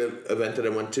acro yoga event that I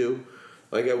went to,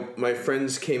 Like my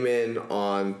friends came in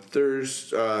on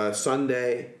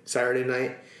Saturday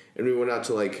night, and we went out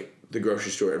to like the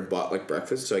grocery store and bought like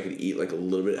breakfast so I could eat like a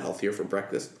little bit healthier for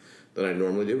breakfast than I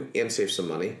normally do and save some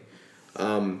money.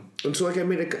 And so like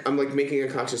I'm like making a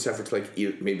conscious effort to like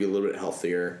eat maybe a little bit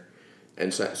healthier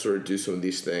and sort of do some of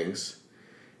these things.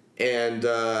 And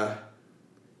I'm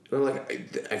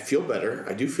like, I feel better.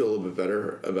 I do feel a little bit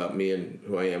better about me and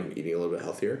who I am eating a little bit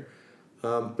healthier.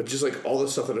 But just like all the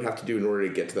stuff that I have to do in order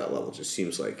to get to that level just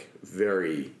seems like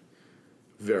very,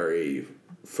 very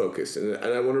focused. And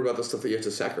I wonder about the stuff that you have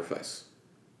to sacrifice.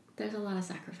 There's a lot of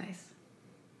sacrifice.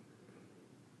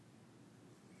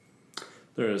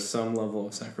 There is some level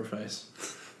of sacrifice,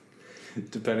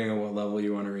 depending on what level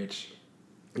you want to reach.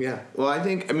 Yeah. Well, I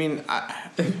think,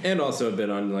 and also a bit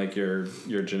on like your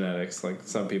genetics. Like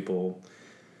some people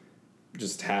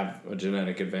just have a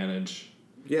genetic advantage.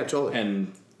 Yeah, totally.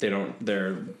 And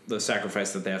the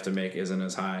sacrifice that they have to make isn't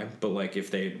as high. But like if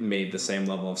they made the same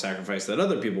level of sacrifice that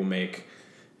other people make,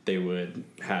 they would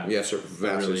have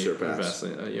vastly surpass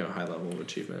high level of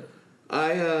achievement.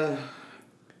 I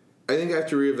think I have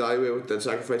to reevaluate what that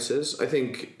sacrifice is. I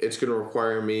think it's going to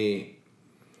require me.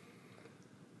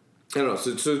 I don't know.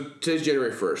 So today's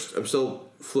January 1st. I'm still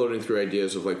floating through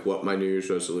ideas of like what my New Year's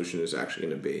resolution is actually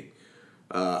going to be.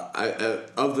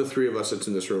 Of the three of us that's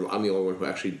in this room, I'm the only one who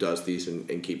actually does these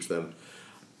and keeps them.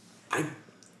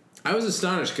 I was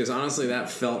astonished because honestly that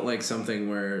felt like something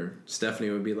where Stephanie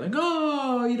would be like,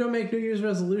 oh, you don't make New Year's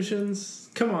resolutions?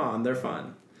 Come on, they're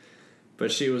fun.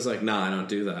 But she was like, nah, I don't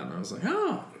do that. And I was like,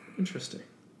 oh, interesting.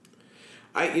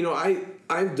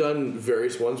 I've done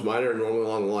various ones. Mine are normally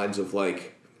along the lines of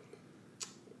like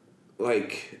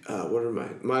what are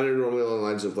mine? Mine are normally along the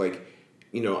lines of like,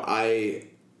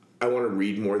 I want to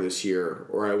read more this year,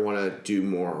 or I want to do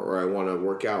more, or I want to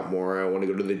work out more, or I want to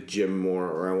go to the gym more,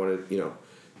 or I want to,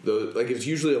 it's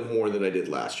usually more than I did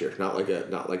last year. Not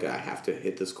like I have to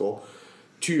hit this goal.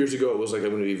 2 years ago, it was like I'm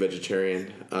going to be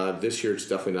vegetarian. This year, it's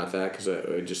definitely not that because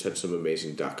I just had some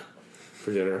amazing duck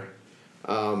for dinner.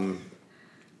 I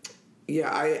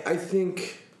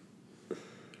think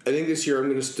this year I'm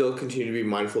going to still continue to be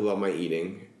mindful about my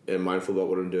eating and mindful about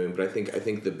what I'm doing. But I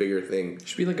think the bigger thing, you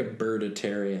should be like a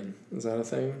birditarian. Is that a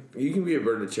thing? You can be a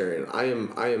birditarian.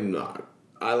 I am not.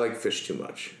 I like fish too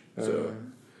much.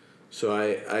 So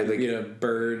I like eat a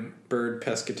bird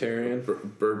pescatarian.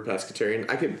 Bird pescatarian.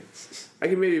 I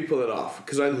could maybe pull it off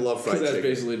because I love fried chicken. That's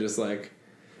basically just like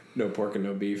no pork and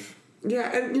no beef.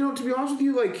 Yeah, and to be honest with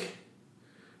you, like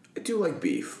I do like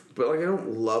beef, but like I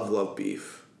don't love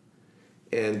beef.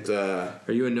 And are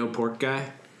you a no pork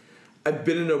guy? I've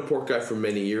been a no pork guy for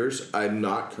many years. I'm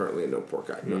not currently a no pork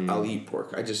guy. No, I'll eat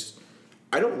pork.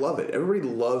 I don't love it. Everybody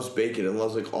loves bacon and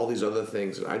loves like all these other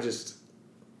things, and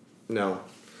no.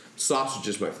 Sausage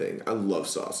is my thing. I love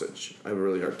sausage. I have a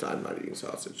really hard time not eating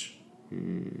sausage.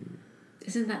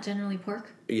 Isn't that generally pork?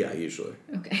 Yeah, usually.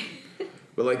 Okay.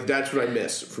 But like that's what I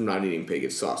miss from not eating pig.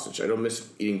 It's sausage. I don't miss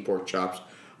eating pork chops.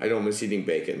 I don't miss eating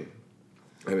bacon.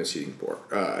 I miss eating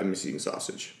pork. I miss eating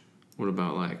sausage. What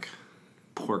about like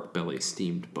pork belly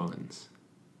steamed buns?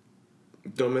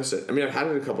 Don't miss it. I mean, I've had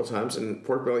it a couple times, and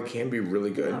pork belly can be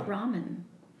really good. What about ramen?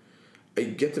 I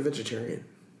get the vegetarian.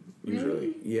 Usually,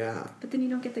 really? Yeah. But then you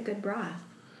don't get the good broth.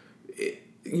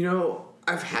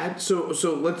 I've had so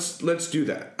let's do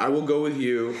that. I will go with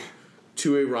you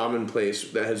to a ramen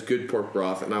place that has good pork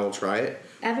broth, and I will try it.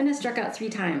 Evan has struck out 3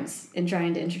 times in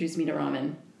trying to introduce me to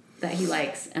ramen that he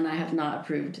likes, and I have not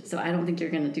approved. So I don't think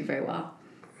you're going to do very well.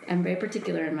 I'm very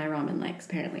particular in my ramen likes,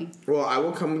 apparently. Well, I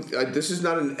will come. This is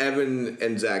not an Evan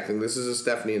and Zach thing. This is a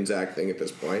Stephanie and Zach thing at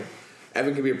this point.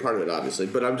 Evan can be a part of it, obviously,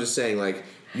 but I'm just saying, like,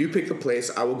 you pick the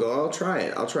place, I will go. I'll try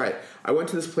it. I went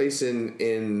to this place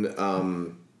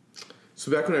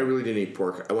so back when I really didn't eat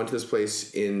pork, I went to this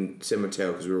place in San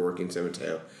Mateo because we were working in San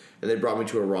Mateo, and they brought me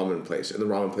to a ramen place, and the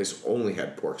ramen place only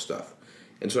had pork stuff.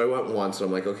 And so I went once, and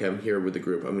I'm like, okay, I'm here with the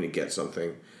group. I'm going to get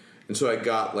something. And so I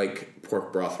got, like,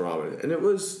 pork broth ramen, and it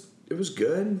was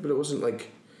good, but it wasn't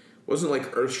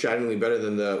earth-shatteringly better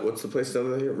than what's the place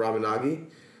down there, Ramen-Nagi,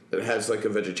 that has, like, a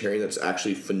vegetarian that's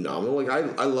actually phenomenal. Like,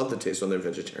 I love the taste on their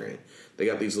vegetarian. They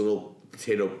got these little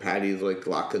potato patties, like,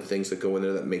 latke things that go in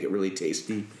there that make it really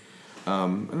tasty.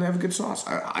 And they have a good sauce.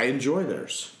 I enjoy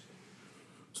theirs.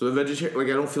 So the vegetarian, like,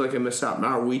 I don't feel like I miss out.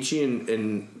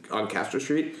 Maruichi on Castro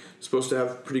Street is supposed to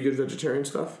have pretty good vegetarian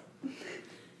stuff.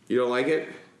 You don't like it?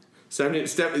 Stephanie,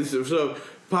 so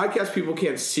podcast people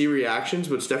can't see reactions,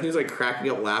 but Stephanie's like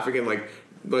cracking up laughing and like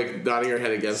nodding her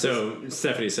head against us. So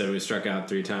Stephanie said we struck out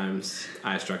 3 times.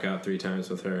 I struck out 3 times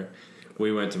with her.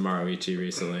 We went to Maruichi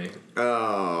recently.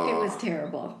 Oh. It was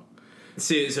terrible.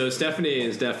 See, so Stephanie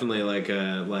is definitely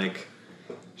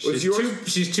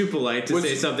she's too polite to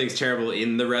say something's terrible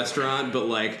in the restaurant, but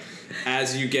like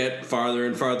as you get farther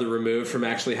and farther removed from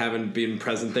actually having been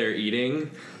present there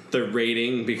eating, the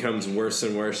rating becomes worse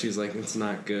and worse. She's like, it's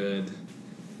not good.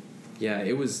 Yeah,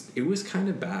 it was kind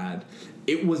of bad.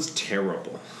 It was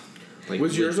terrible. Like,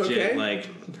 was yours okay? Like,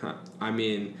 I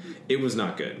mean, it was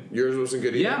not good. Yours wasn't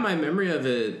good either? Yeah, my memory of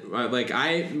it,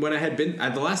 when I had been,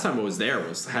 the last time I was there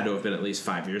had to have been at least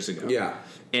 5 years ago. Yeah.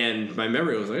 And my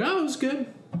memory was like, oh, it was good.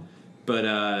 But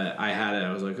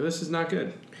I was like, this is not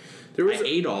good. I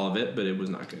ate all of it, but it was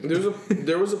not good.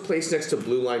 There was a place next to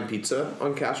Blue Line Pizza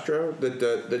on Castro that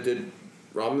did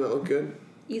ramen that looked good.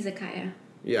 Izakaya.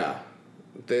 Yeah.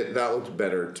 That looked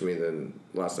better to me than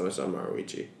last time I saw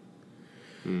Maruichi.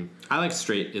 I like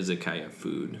straight izakaya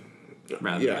food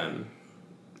rather than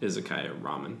izakaya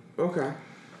ramen. Okay.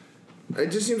 It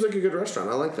just seems like a good restaurant.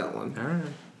 I like that one.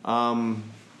 All right.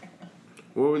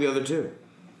 What were the other two?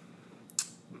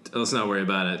 Let's not worry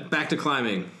about it. Back to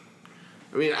climbing.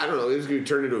 I mean, I don't know. This is going to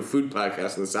turn into a food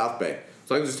podcast in the South Bay.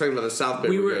 So I'm just talking about the South Bay.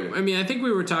 I think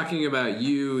we were talking about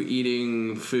you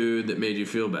eating food that made you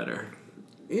feel better.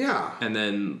 Yeah. And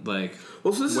then,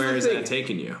 where is that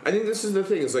taking you? I think this is the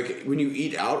thing. Is like when you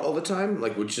eat out all the time,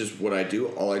 like which is what I do.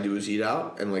 All I do is eat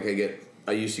out, and like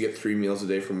I used to get 3 meals a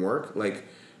day from work. Like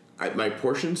my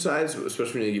portion size,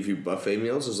 especially when they give you buffet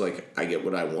meals, is like I get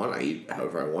what I want. I eat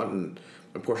however I want, and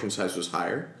my portion size was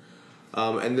higher.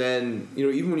 And then,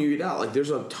 even when you eat out, like,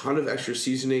 there's a ton of extra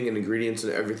seasoning and ingredients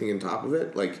and everything on top of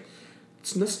it. Like,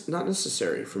 it's not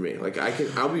necessary for me. Like,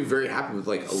 I'll be very happy with,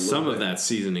 like, a little Some bit. of that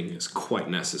seasoning is quite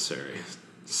necessary,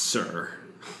 sir.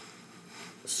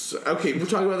 So, okay, we're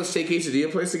talking about the steak quesadilla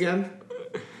place again?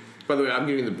 By the way, I'm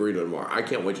getting the burrito tomorrow. I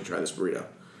can't wait to try this burrito.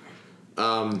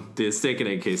 The steak and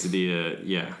egg quesadilla,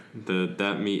 yeah.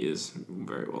 That meat is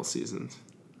very well seasoned.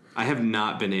 I have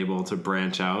not been able to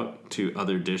branch out to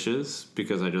other dishes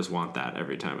because I just want that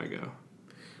every time I go.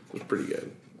 It's pretty good.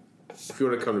 If you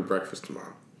want to come to breakfast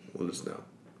tomorrow, let us know.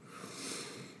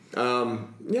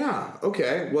 Yeah,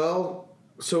 okay. Well,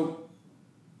 so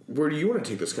where do you want to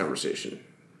take this conversation?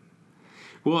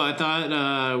 Well, I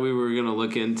thought we were going to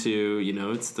look into,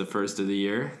 it's the first of the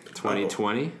year,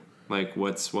 2020. Oh. Like,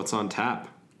 what's on tap?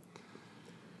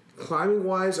 Climbing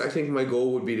wise, I think my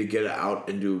goal would be to get out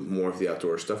and do more of the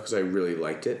outdoor stuff because I really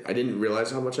liked it. I didn't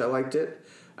realize how much I liked it.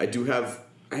 I have.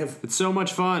 It's so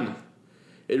much fun.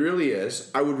 It really is.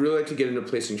 I would really like to get into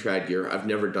placing trad gear. I've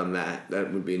never done that.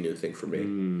 That would be a new thing for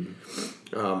me.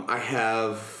 I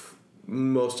have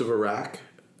most of a rack.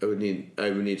 I would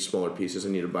need smaller pieces. I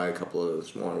need to buy a couple of the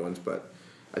smaller ones, but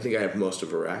I think I have most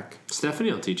of a rack.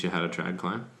 Stephanie will teach you how to trad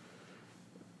climb.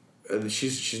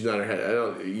 She's not ahead.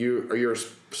 Are you a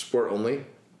sport only?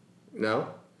 No?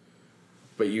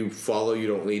 But you follow, you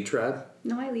don't lead trad?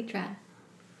 No, I lead trad.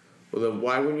 Well, then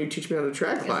why wouldn't you teach me how to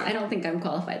trad climb? I don't think I'm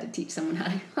qualified to teach someone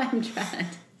how to climb trad.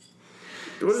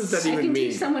 What does that even mean? I can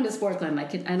teach someone to sport climb. I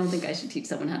don't think I should teach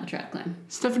someone how to trad climb.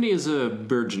 Stephanie is a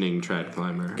burgeoning trad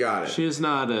climber. Got it. She is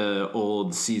not an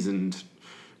old, seasoned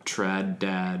trad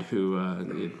dad who,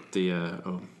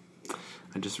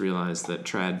 I just realized that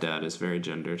trad dad is very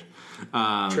gendered.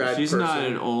 She's not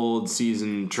an old,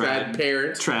 seasoned trad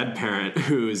parent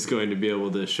who is going to be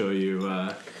able to show you.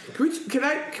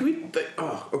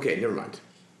 Okay, never mind.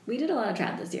 We did a lot of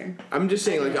trad this year. I'm just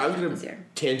saying, I was going to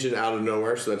tangent out of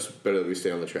nowhere, so that's better that we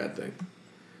stay on the trad thing.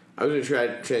 I was going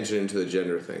to tangent into the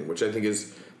gender thing, which I think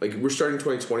is, we're starting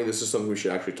 2020. This is something we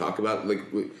should actually talk about. I'm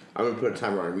going to put a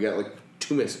timer on it. We got,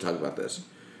 2 minutes to talk about this.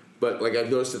 But, I've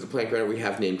noticed at the Plant Grinder we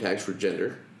have name tags for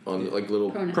gender on,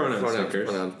 little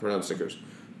pronoun stickers,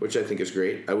 which I think is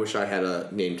great. I wish I had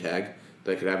a name tag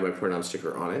that I could have my pronoun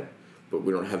sticker on it, but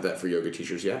we don't have that for yoga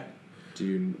teachers yet. Do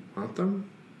you want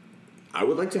them? I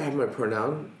would like to have my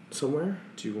pronoun somewhere.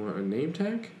 Do you want a name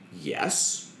tag?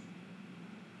 Yes.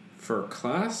 For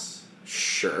class?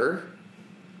 Sure.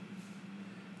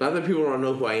 Not that people don't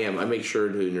know who I am. I make sure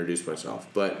to introduce myself,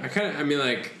 but...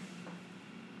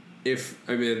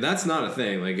 that's not a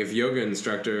thing. If yoga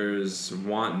instructors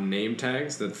want name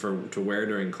tags to wear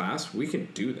during class, we can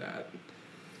do that.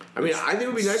 I think it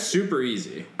would be nice. Super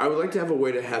easy. I would like to have a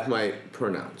way to have my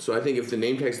pronoun. So I think if the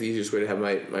name tag's the easiest way to have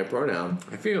my pronoun.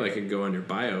 I feel like it could go on your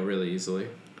bio really easily.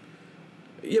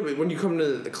 Yeah, but when you come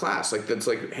to the class, that's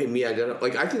hey, me identify.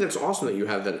 I think that's awesome that you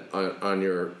have that on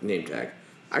your name tag.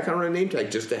 I kind of want a name tag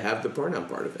just to have the pronoun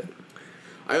part of it.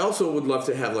 I also would love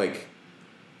to have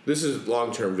this is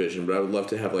long-term vision, but I would love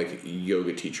to have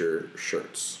yoga teacher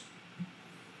shirts.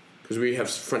 Because we have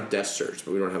front desk shirts,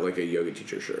 but we don't have like a yoga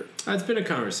teacher shirt. It's been a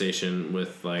conversation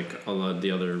with like a lot of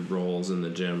the other roles in the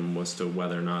gym as to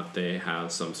whether or not they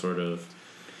have some sort of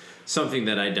something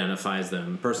that identifies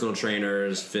them. Personal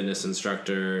trainers, fitness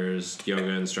instructors, yoga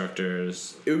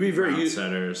instructors. It would be very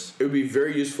setters. It would be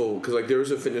very useful because like there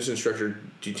was a fitness instructor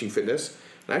teaching fitness,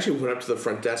 and I actually went up to the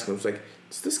front desk and I was like,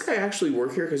 "Does this guy actually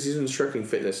work here? Because he's instructing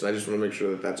fitness, and I just want to make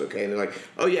sure that that's okay." And they're like,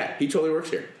 "Oh yeah, he totally works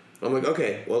here." I'm like,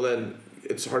 "Okay, well then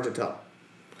it's hard to tell."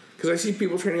 Because I see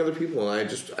people training other people, and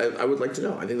I would like to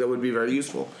know. I think that would be very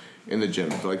useful in the gym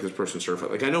to like this person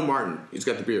certified. Like I know Martin, he's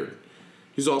got the beard.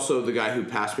 He's also the guy who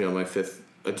passed me on my 5th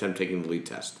attempt taking the lead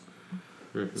test.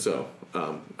 So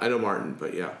I know Martin,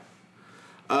 but yeah.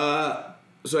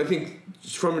 So I think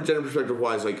from a gender perspective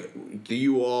wise, like the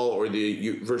you all or the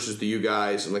you versus the you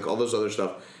guys and like all those other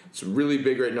stuff, it's really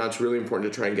big right now. It's really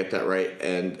important to try and get that right.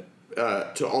 And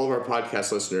to all of our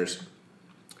podcast listeners,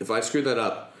 if I screw that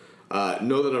up,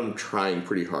 know that I'm trying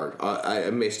pretty hard. I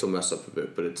may still mess up a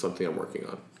bit, but it's something I'm working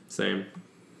on. Same.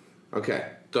 Okay,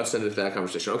 let's end it that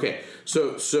conversation. Okay,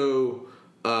 so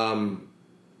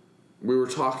we were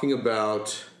talking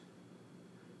about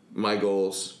my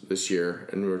goals this year,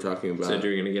 and we were talking about... Said you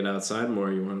were going to get outside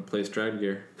more. You want to place trad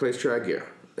gear. Place trad gear.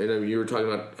 And you were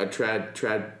talking about a trad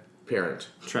parent.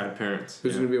 Trad parents.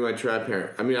 Who's going to be my trad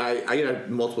parent? I mean, I have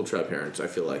multiple trad parents, I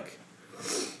feel like.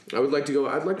 I'd like to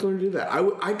learn to do that.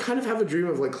 I kind of have a dream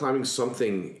of like climbing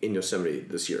something in Yosemite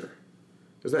this year.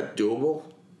 Is that doable?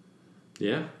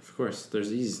 Yeah, of course.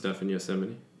 There's easy stuff in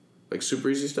Yosemite. Like super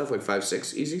easy stuff, like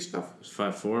 5'6" easy stuff. It's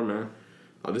 5'4", man.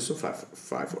 Oh, this one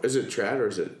 5'4". Is it trad or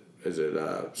is it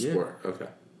sport? Yeah. Okay.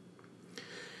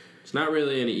 It's not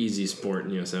really any easy sport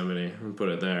in Yosemite. I'll put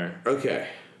it there. Okay.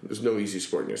 There's no easy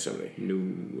sport in Yosemite.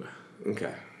 No.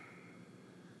 Okay.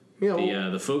 Yeah.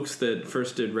 Well, The folks that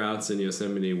first did routes in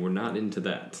Yosemite were not into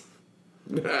that.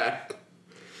 If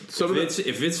it's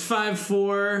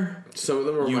 5'4", some of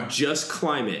them are. You just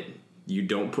climb it. You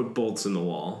don't put bolts in the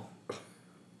wall.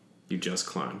 You just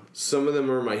climb. Some of them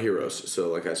are my heroes,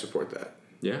 so like I support that.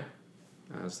 Yeah,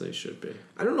 as they should be.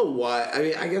 I don't know why. I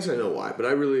mean, I guess I know why, but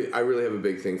I really have a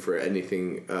big thing for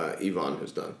anything Yvonne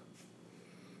has done.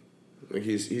 Like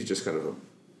he's just kind of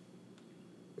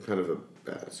a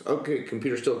badass. Okay,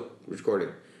 computer's still recording.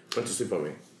 Went to sleep on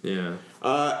me. Yeah.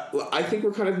 Well, I think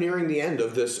we're kind of nearing the end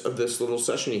of this little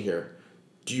session here.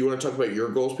 Do you want to talk about your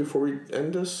goals before we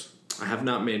end this? I have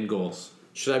not made goals.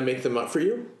 Should I make them up for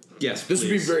you? Yes, This please.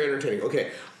 would be very entertaining.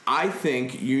 Okay, I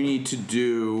think you need to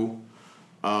do.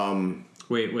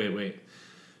 Wait.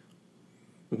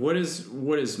 What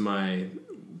is my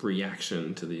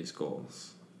reaction to these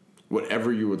goals?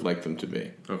 Whatever you would like them to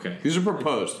be. Okay. These are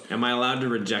proposed. Am I allowed to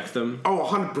reject them? Oh,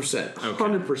 100%.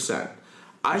 100%.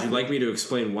 Would you like me to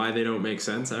explain why they don't make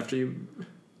sense after you...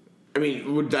 I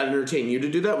mean, would that entertain you to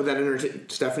do that? Would that entertain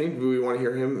Stephanie? Do we want to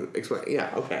hear him explain?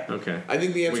 Yeah. Okay. Okay. I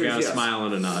think the answer is yes. We got a smile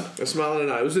and a nod. A smile and a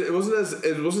nod. It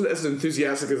wasn't as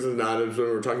enthusiastic as a nod as when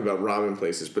we were talking about ramen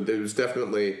places, but it was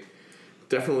definitely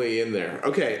in there.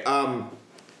 Okay.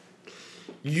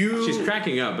 She's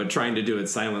cracking up, but trying to do it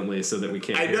silently so that we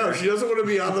can't. I hear know her. she doesn't want to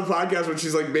be on the podcast when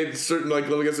she's like made certain like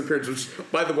little guest appearance, which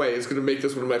by the way is going to make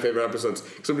this one of my favorite episodes.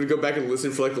 Because I'm going to go back and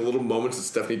listen for like the little moments that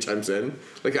Stephanie chimes in.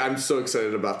 Like I'm so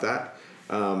excited about that.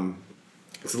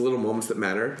 It's the little moments that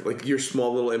matter. Like your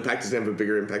small little impact is going to have a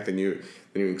bigger impact than you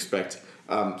expect.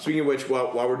 Speaking of which,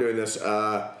 while we're doing this,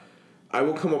 I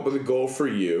will come up with a goal for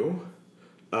you.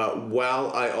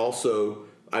 While I also.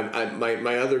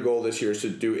 My other goal this year is to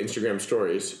do Instagram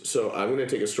stories. So I'm going to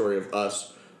take a story of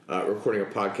us recording a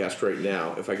podcast right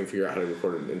now if I can figure out how to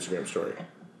record an Instagram story.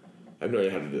 I have no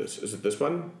idea how to do this. Is it this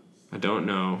button? I don't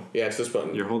know. Yeah, it's this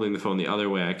button. You're holding the phone the other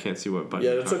way. I can't see what button.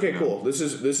 Yeah, that's okay. Cool. This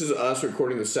is us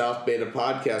recording the South Beta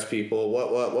podcast, people. What?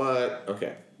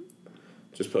 Okay.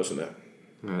 Just posting that.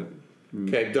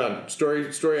 Okay, done. Story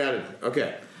added.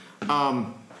 Okay.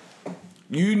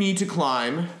 You need to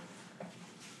climb...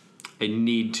 I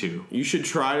need to. You should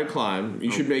try to climb.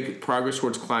 You should make progress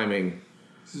towards climbing.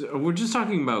 We're just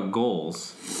talking about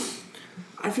goals.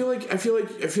 I feel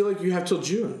like you have till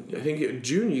June. I think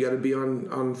June you got to be on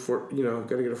got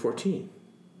to get a 14.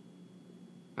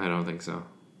 I don't think so.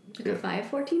 Like a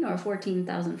 514 or a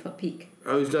 14,000 foot peak.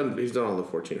 Oh, he's done all the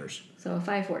 14ers. So a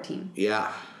 514.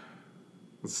 Yeah.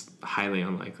 It's highly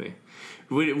unlikely.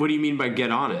 What do you mean by get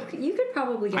on it? You could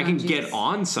probably get on I can June's. get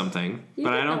on something,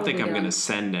 but I don't think I'm going to on.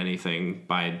 send anything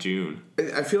by June.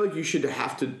 I feel like you should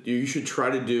try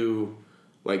to do,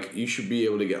 like, you should be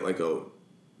able to get, like, a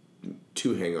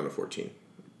 2 hang on a 14.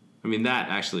 I mean, that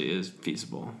actually is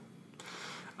feasible.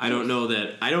 I don't know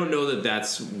that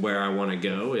that's where I want to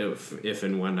go if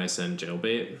and when I send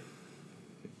jailbait.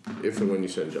 if and when you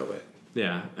send gel bait.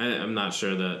 Yeah, I'm not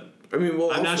sure that. I mean,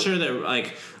 well, I'm not sure that,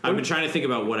 like, I've been trying to think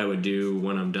about what I would do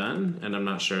when I'm done, and I'm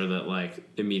not sure that, like,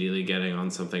 immediately getting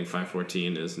on something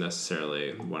 514 is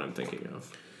necessarily what I'm thinking of.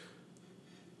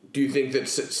 Do you think that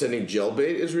sending gel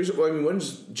bait is reasonable? I mean, when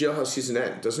does jailhouse season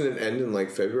end? Doesn't it end in, like,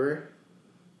 February?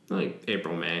 Like,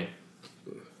 April, May.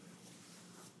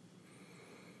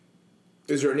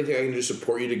 Is there anything I can do to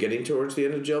support you to getting towards the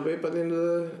end of jail bait by the end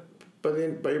of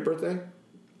by your birthday?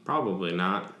 Probably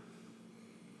not.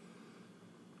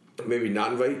 Maybe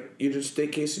not invite you to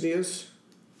steak quesadillas?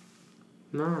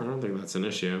 No, I don't think that's an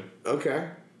issue. Okay.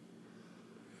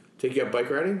 Take you out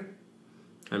bike riding?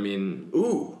 I mean,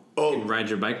 Ooh. you can ride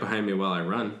your bike behind me while I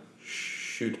run.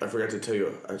 Shoot, I forgot to tell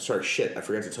you. I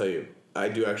forgot to tell you. I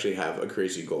do actually have a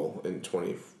crazy goal in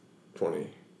 2020.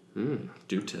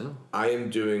 Do tell. I am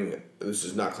doing, this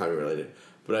is not climbing related,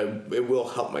 but it will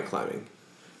help my climbing.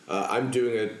 I'm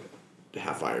doing a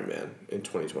half Ironman in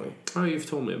 2020. Oh, you've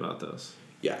told me about this.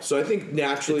 Yeah, so I think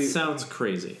naturally... It sounds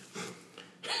crazy.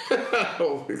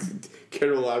 Can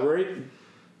you elaborate?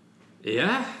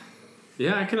 Yeah,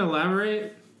 I can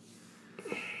elaborate.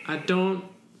 I don't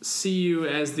see you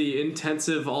as the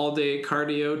intensive all-day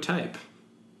cardio type.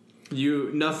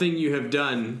 Nothing you have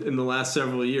done in the last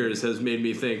several years has made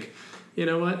me think, you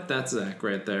know what? That's Zach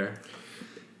right there.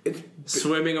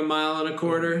 Swimming 1.25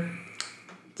 miles,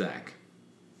 Zach.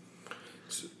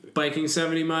 Biking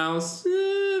 70 miles,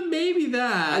 maybe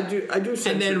that. I do a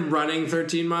century. And then running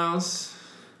 13 miles.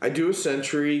 I do a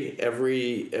century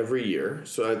every year,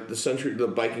 so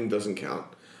the biking doesn't count.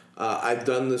 I've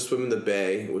done the swim in the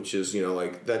bay, which is,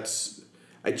 like, that's,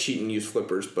 I cheat and use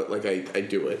flippers, but, like, I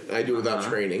do it. I do it without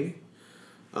training.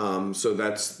 So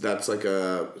that's like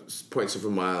a 0.75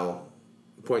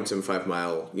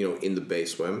 mile, in the bay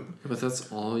swim. But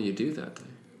that's all you do that day.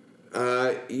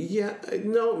 Yeah,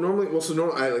 no, normally,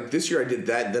 this year I did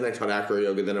that, then I taught acro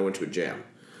yoga, then I went to a jam.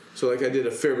 So, like, I did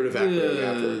a fair bit of acro yoga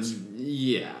afterwards.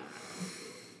 Yeah.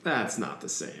 That's not the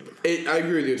same. I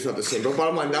agree with you, it's not the same. But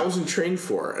bottom line, that wasn't trained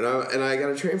for, and I got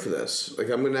to train for this. Like,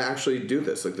 I'm going to actually do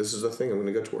this. Like, this is a thing I'm going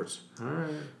to go towards. All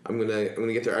right. I'm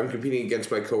gonna get there. I'm competing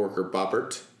against my coworker,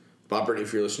 Bobbert. Bobbert,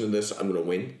 if you're listening to this, I'm going to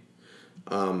win.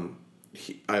 I'm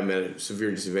at a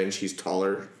severe disadvantage. He's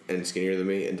taller and skinnier than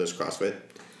me and does CrossFit.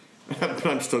 But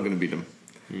I'm still going to beat him.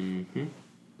 Mm-hmm.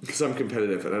 Because I'm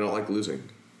competitive and I don't like losing.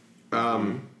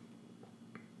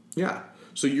 Yeah.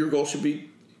 So your goal should be,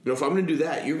 if I'm going to do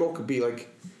that, your goal could be like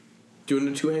doing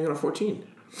a 2 hang on a 14.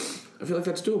 I feel like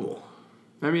that's doable.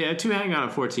 I mean, a 2 hang on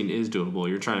a 14 is doable.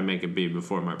 You're trying to make it be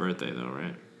before my birthday, though,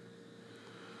 right?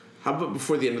 How about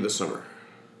before the end of the summer?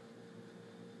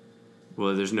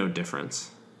 Well, there's no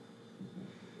difference.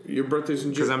 Your birthday's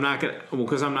in June.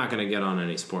 Because I'm not gonna get on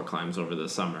any sport climbs over the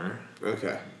summer.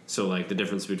 Okay. So, like, the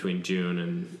difference between June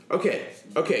and... Okay.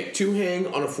 2 hang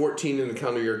on a 14 in the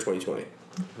calendar year 2020.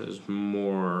 is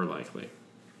more likely.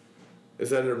 Is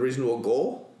that a reasonable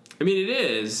goal? I mean, it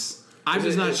is. I'm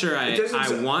just not sure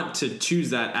I want to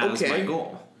choose that as my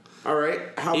goal. All right.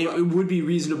 It would be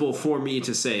reasonable for me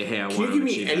to say, hey, I want to Can you give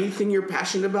me anything you're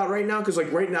passionate about right now? Because,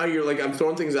 like, right now you're like, I'm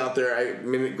throwing things out there. I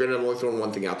mean, granted, I'm only throwing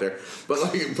one thing out there. But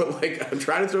I'm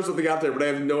trying to throw something out there, but I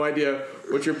have no idea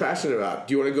what you're passionate about.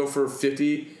 Do you want to go for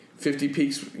 50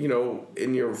 peaks,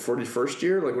 in your 41st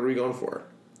year? Like, what are we going for?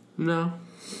 No.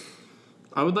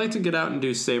 I would like to get out and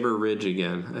do Sabre Ridge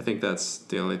again. I think that's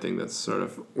the only thing that's sort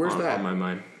of on my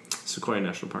mind. Sequoia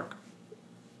National Park.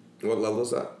 What level is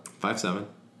that? 5'7".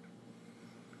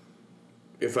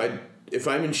 If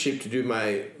I'm in shape to do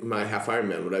my half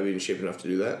Ironman, would I be in shape enough to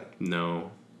do that?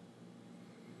 No.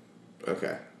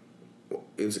 Okay. Well,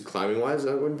 is it climbing wise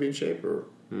I wouldn't be in shape, or?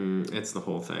 It's the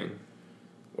whole thing.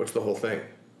 What's the whole thing?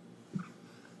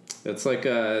 It's like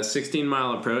a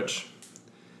 16-mile approach,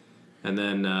 and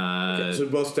then Okay, so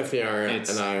both Stephanie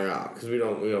and I are out because we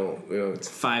don't. It's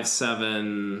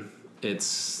 5'7".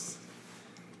 It's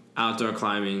outdoor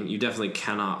climbing. You definitely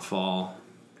cannot fall.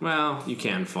 Well, you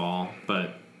can fall, but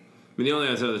I mean, the only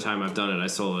other time I've done it, I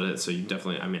soloed it, so you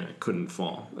definitely. I mean, I couldn't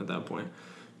fall at that point.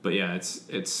 But yeah,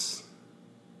 it's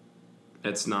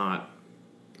not.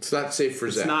 It's not safe for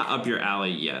Zach. It's not up your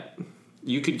alley yet.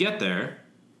 You could get there,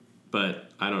 but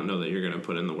I don't know that you're going to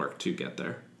put in the work to get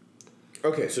there.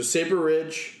 Okay, so Sabre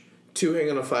Ridge, 2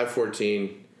 hang on a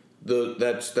 514.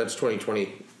 That's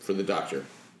 2020 for the doctor.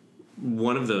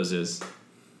 One of those is.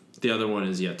 The other one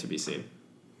is yet to be seen.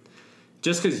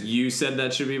 Just because you said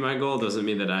that should be my goal doesn't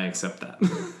mean that I accept that.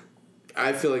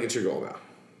 I feel like it's your goal now.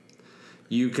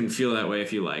 You can feel that way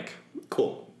if you like.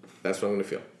 Cool. That's what I'm going to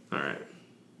feel. All right.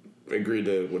 Agree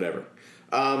to whatever.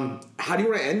 How do you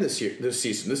want to end this season?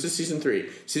 This is season 3.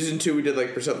 Season 2, we did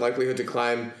like percent likelihood to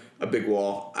climb a big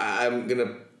wall. I'm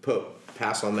gonna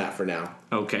pass on that for now.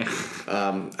 Okay.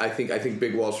 I think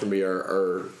big walls for me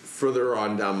are further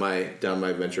on down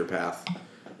my venture path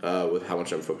with how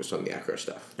much I'm focused on the acro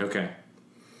stuff. Okay.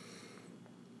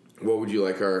 What would you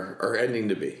like our ending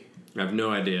to be? I have no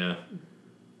idea.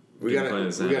 We're coming up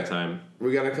with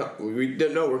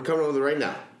it right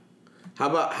now. How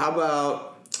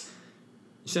about?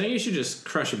 So you should just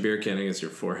crush a beer can against your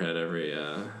forehead every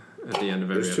at the end of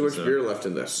every There's too episode. much beer left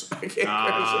in this. I can't crush it.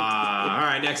 All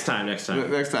right, next time. Next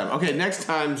time. Okay, next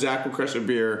time Zach will crush a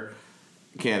beer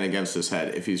can against his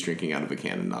head if he's drinking out of a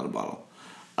can and not a bottle.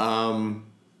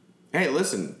 Hey,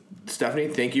 listen, Stephanie,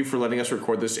 thank you for letting us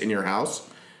record this in your house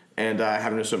and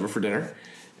having us over for dinner.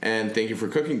 And thank you for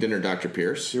cooking dinner, Dr.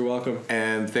 Pierce. You're welcome.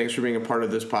 And thanks for being a part of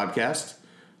this podcast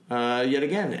yet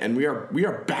again. And we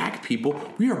are back,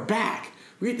 people. We are back.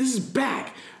 This is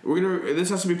back.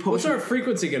 This has to be What's published. our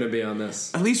frequency going to be on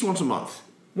this? At least once a month.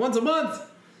 Once a month.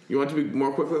 You want it to be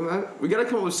more quickly than that? We got to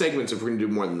come up with segments if we're going to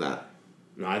do more than that.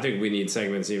 No, I think we need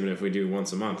segments even if we do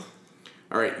once a month.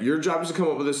 All right, your job is to come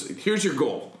up with this. Here's your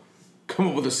goal. Come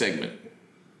up with a segment.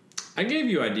 I gave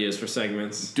you ideas for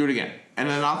segments. Do it again. And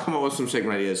then I'll come up with some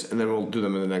segment ideas, and then we'll do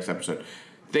them in the next episode.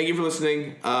 Thank you for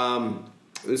listening.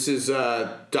 This is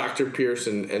Dr. Pierce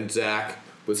and Zach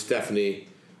with Stephanie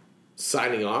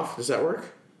signing off. Does that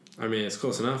work? I mean, it's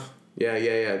close enough. Yeah.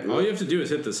 All you have to do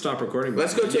is hit the stop recording button.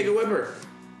 Let's go take a whipper.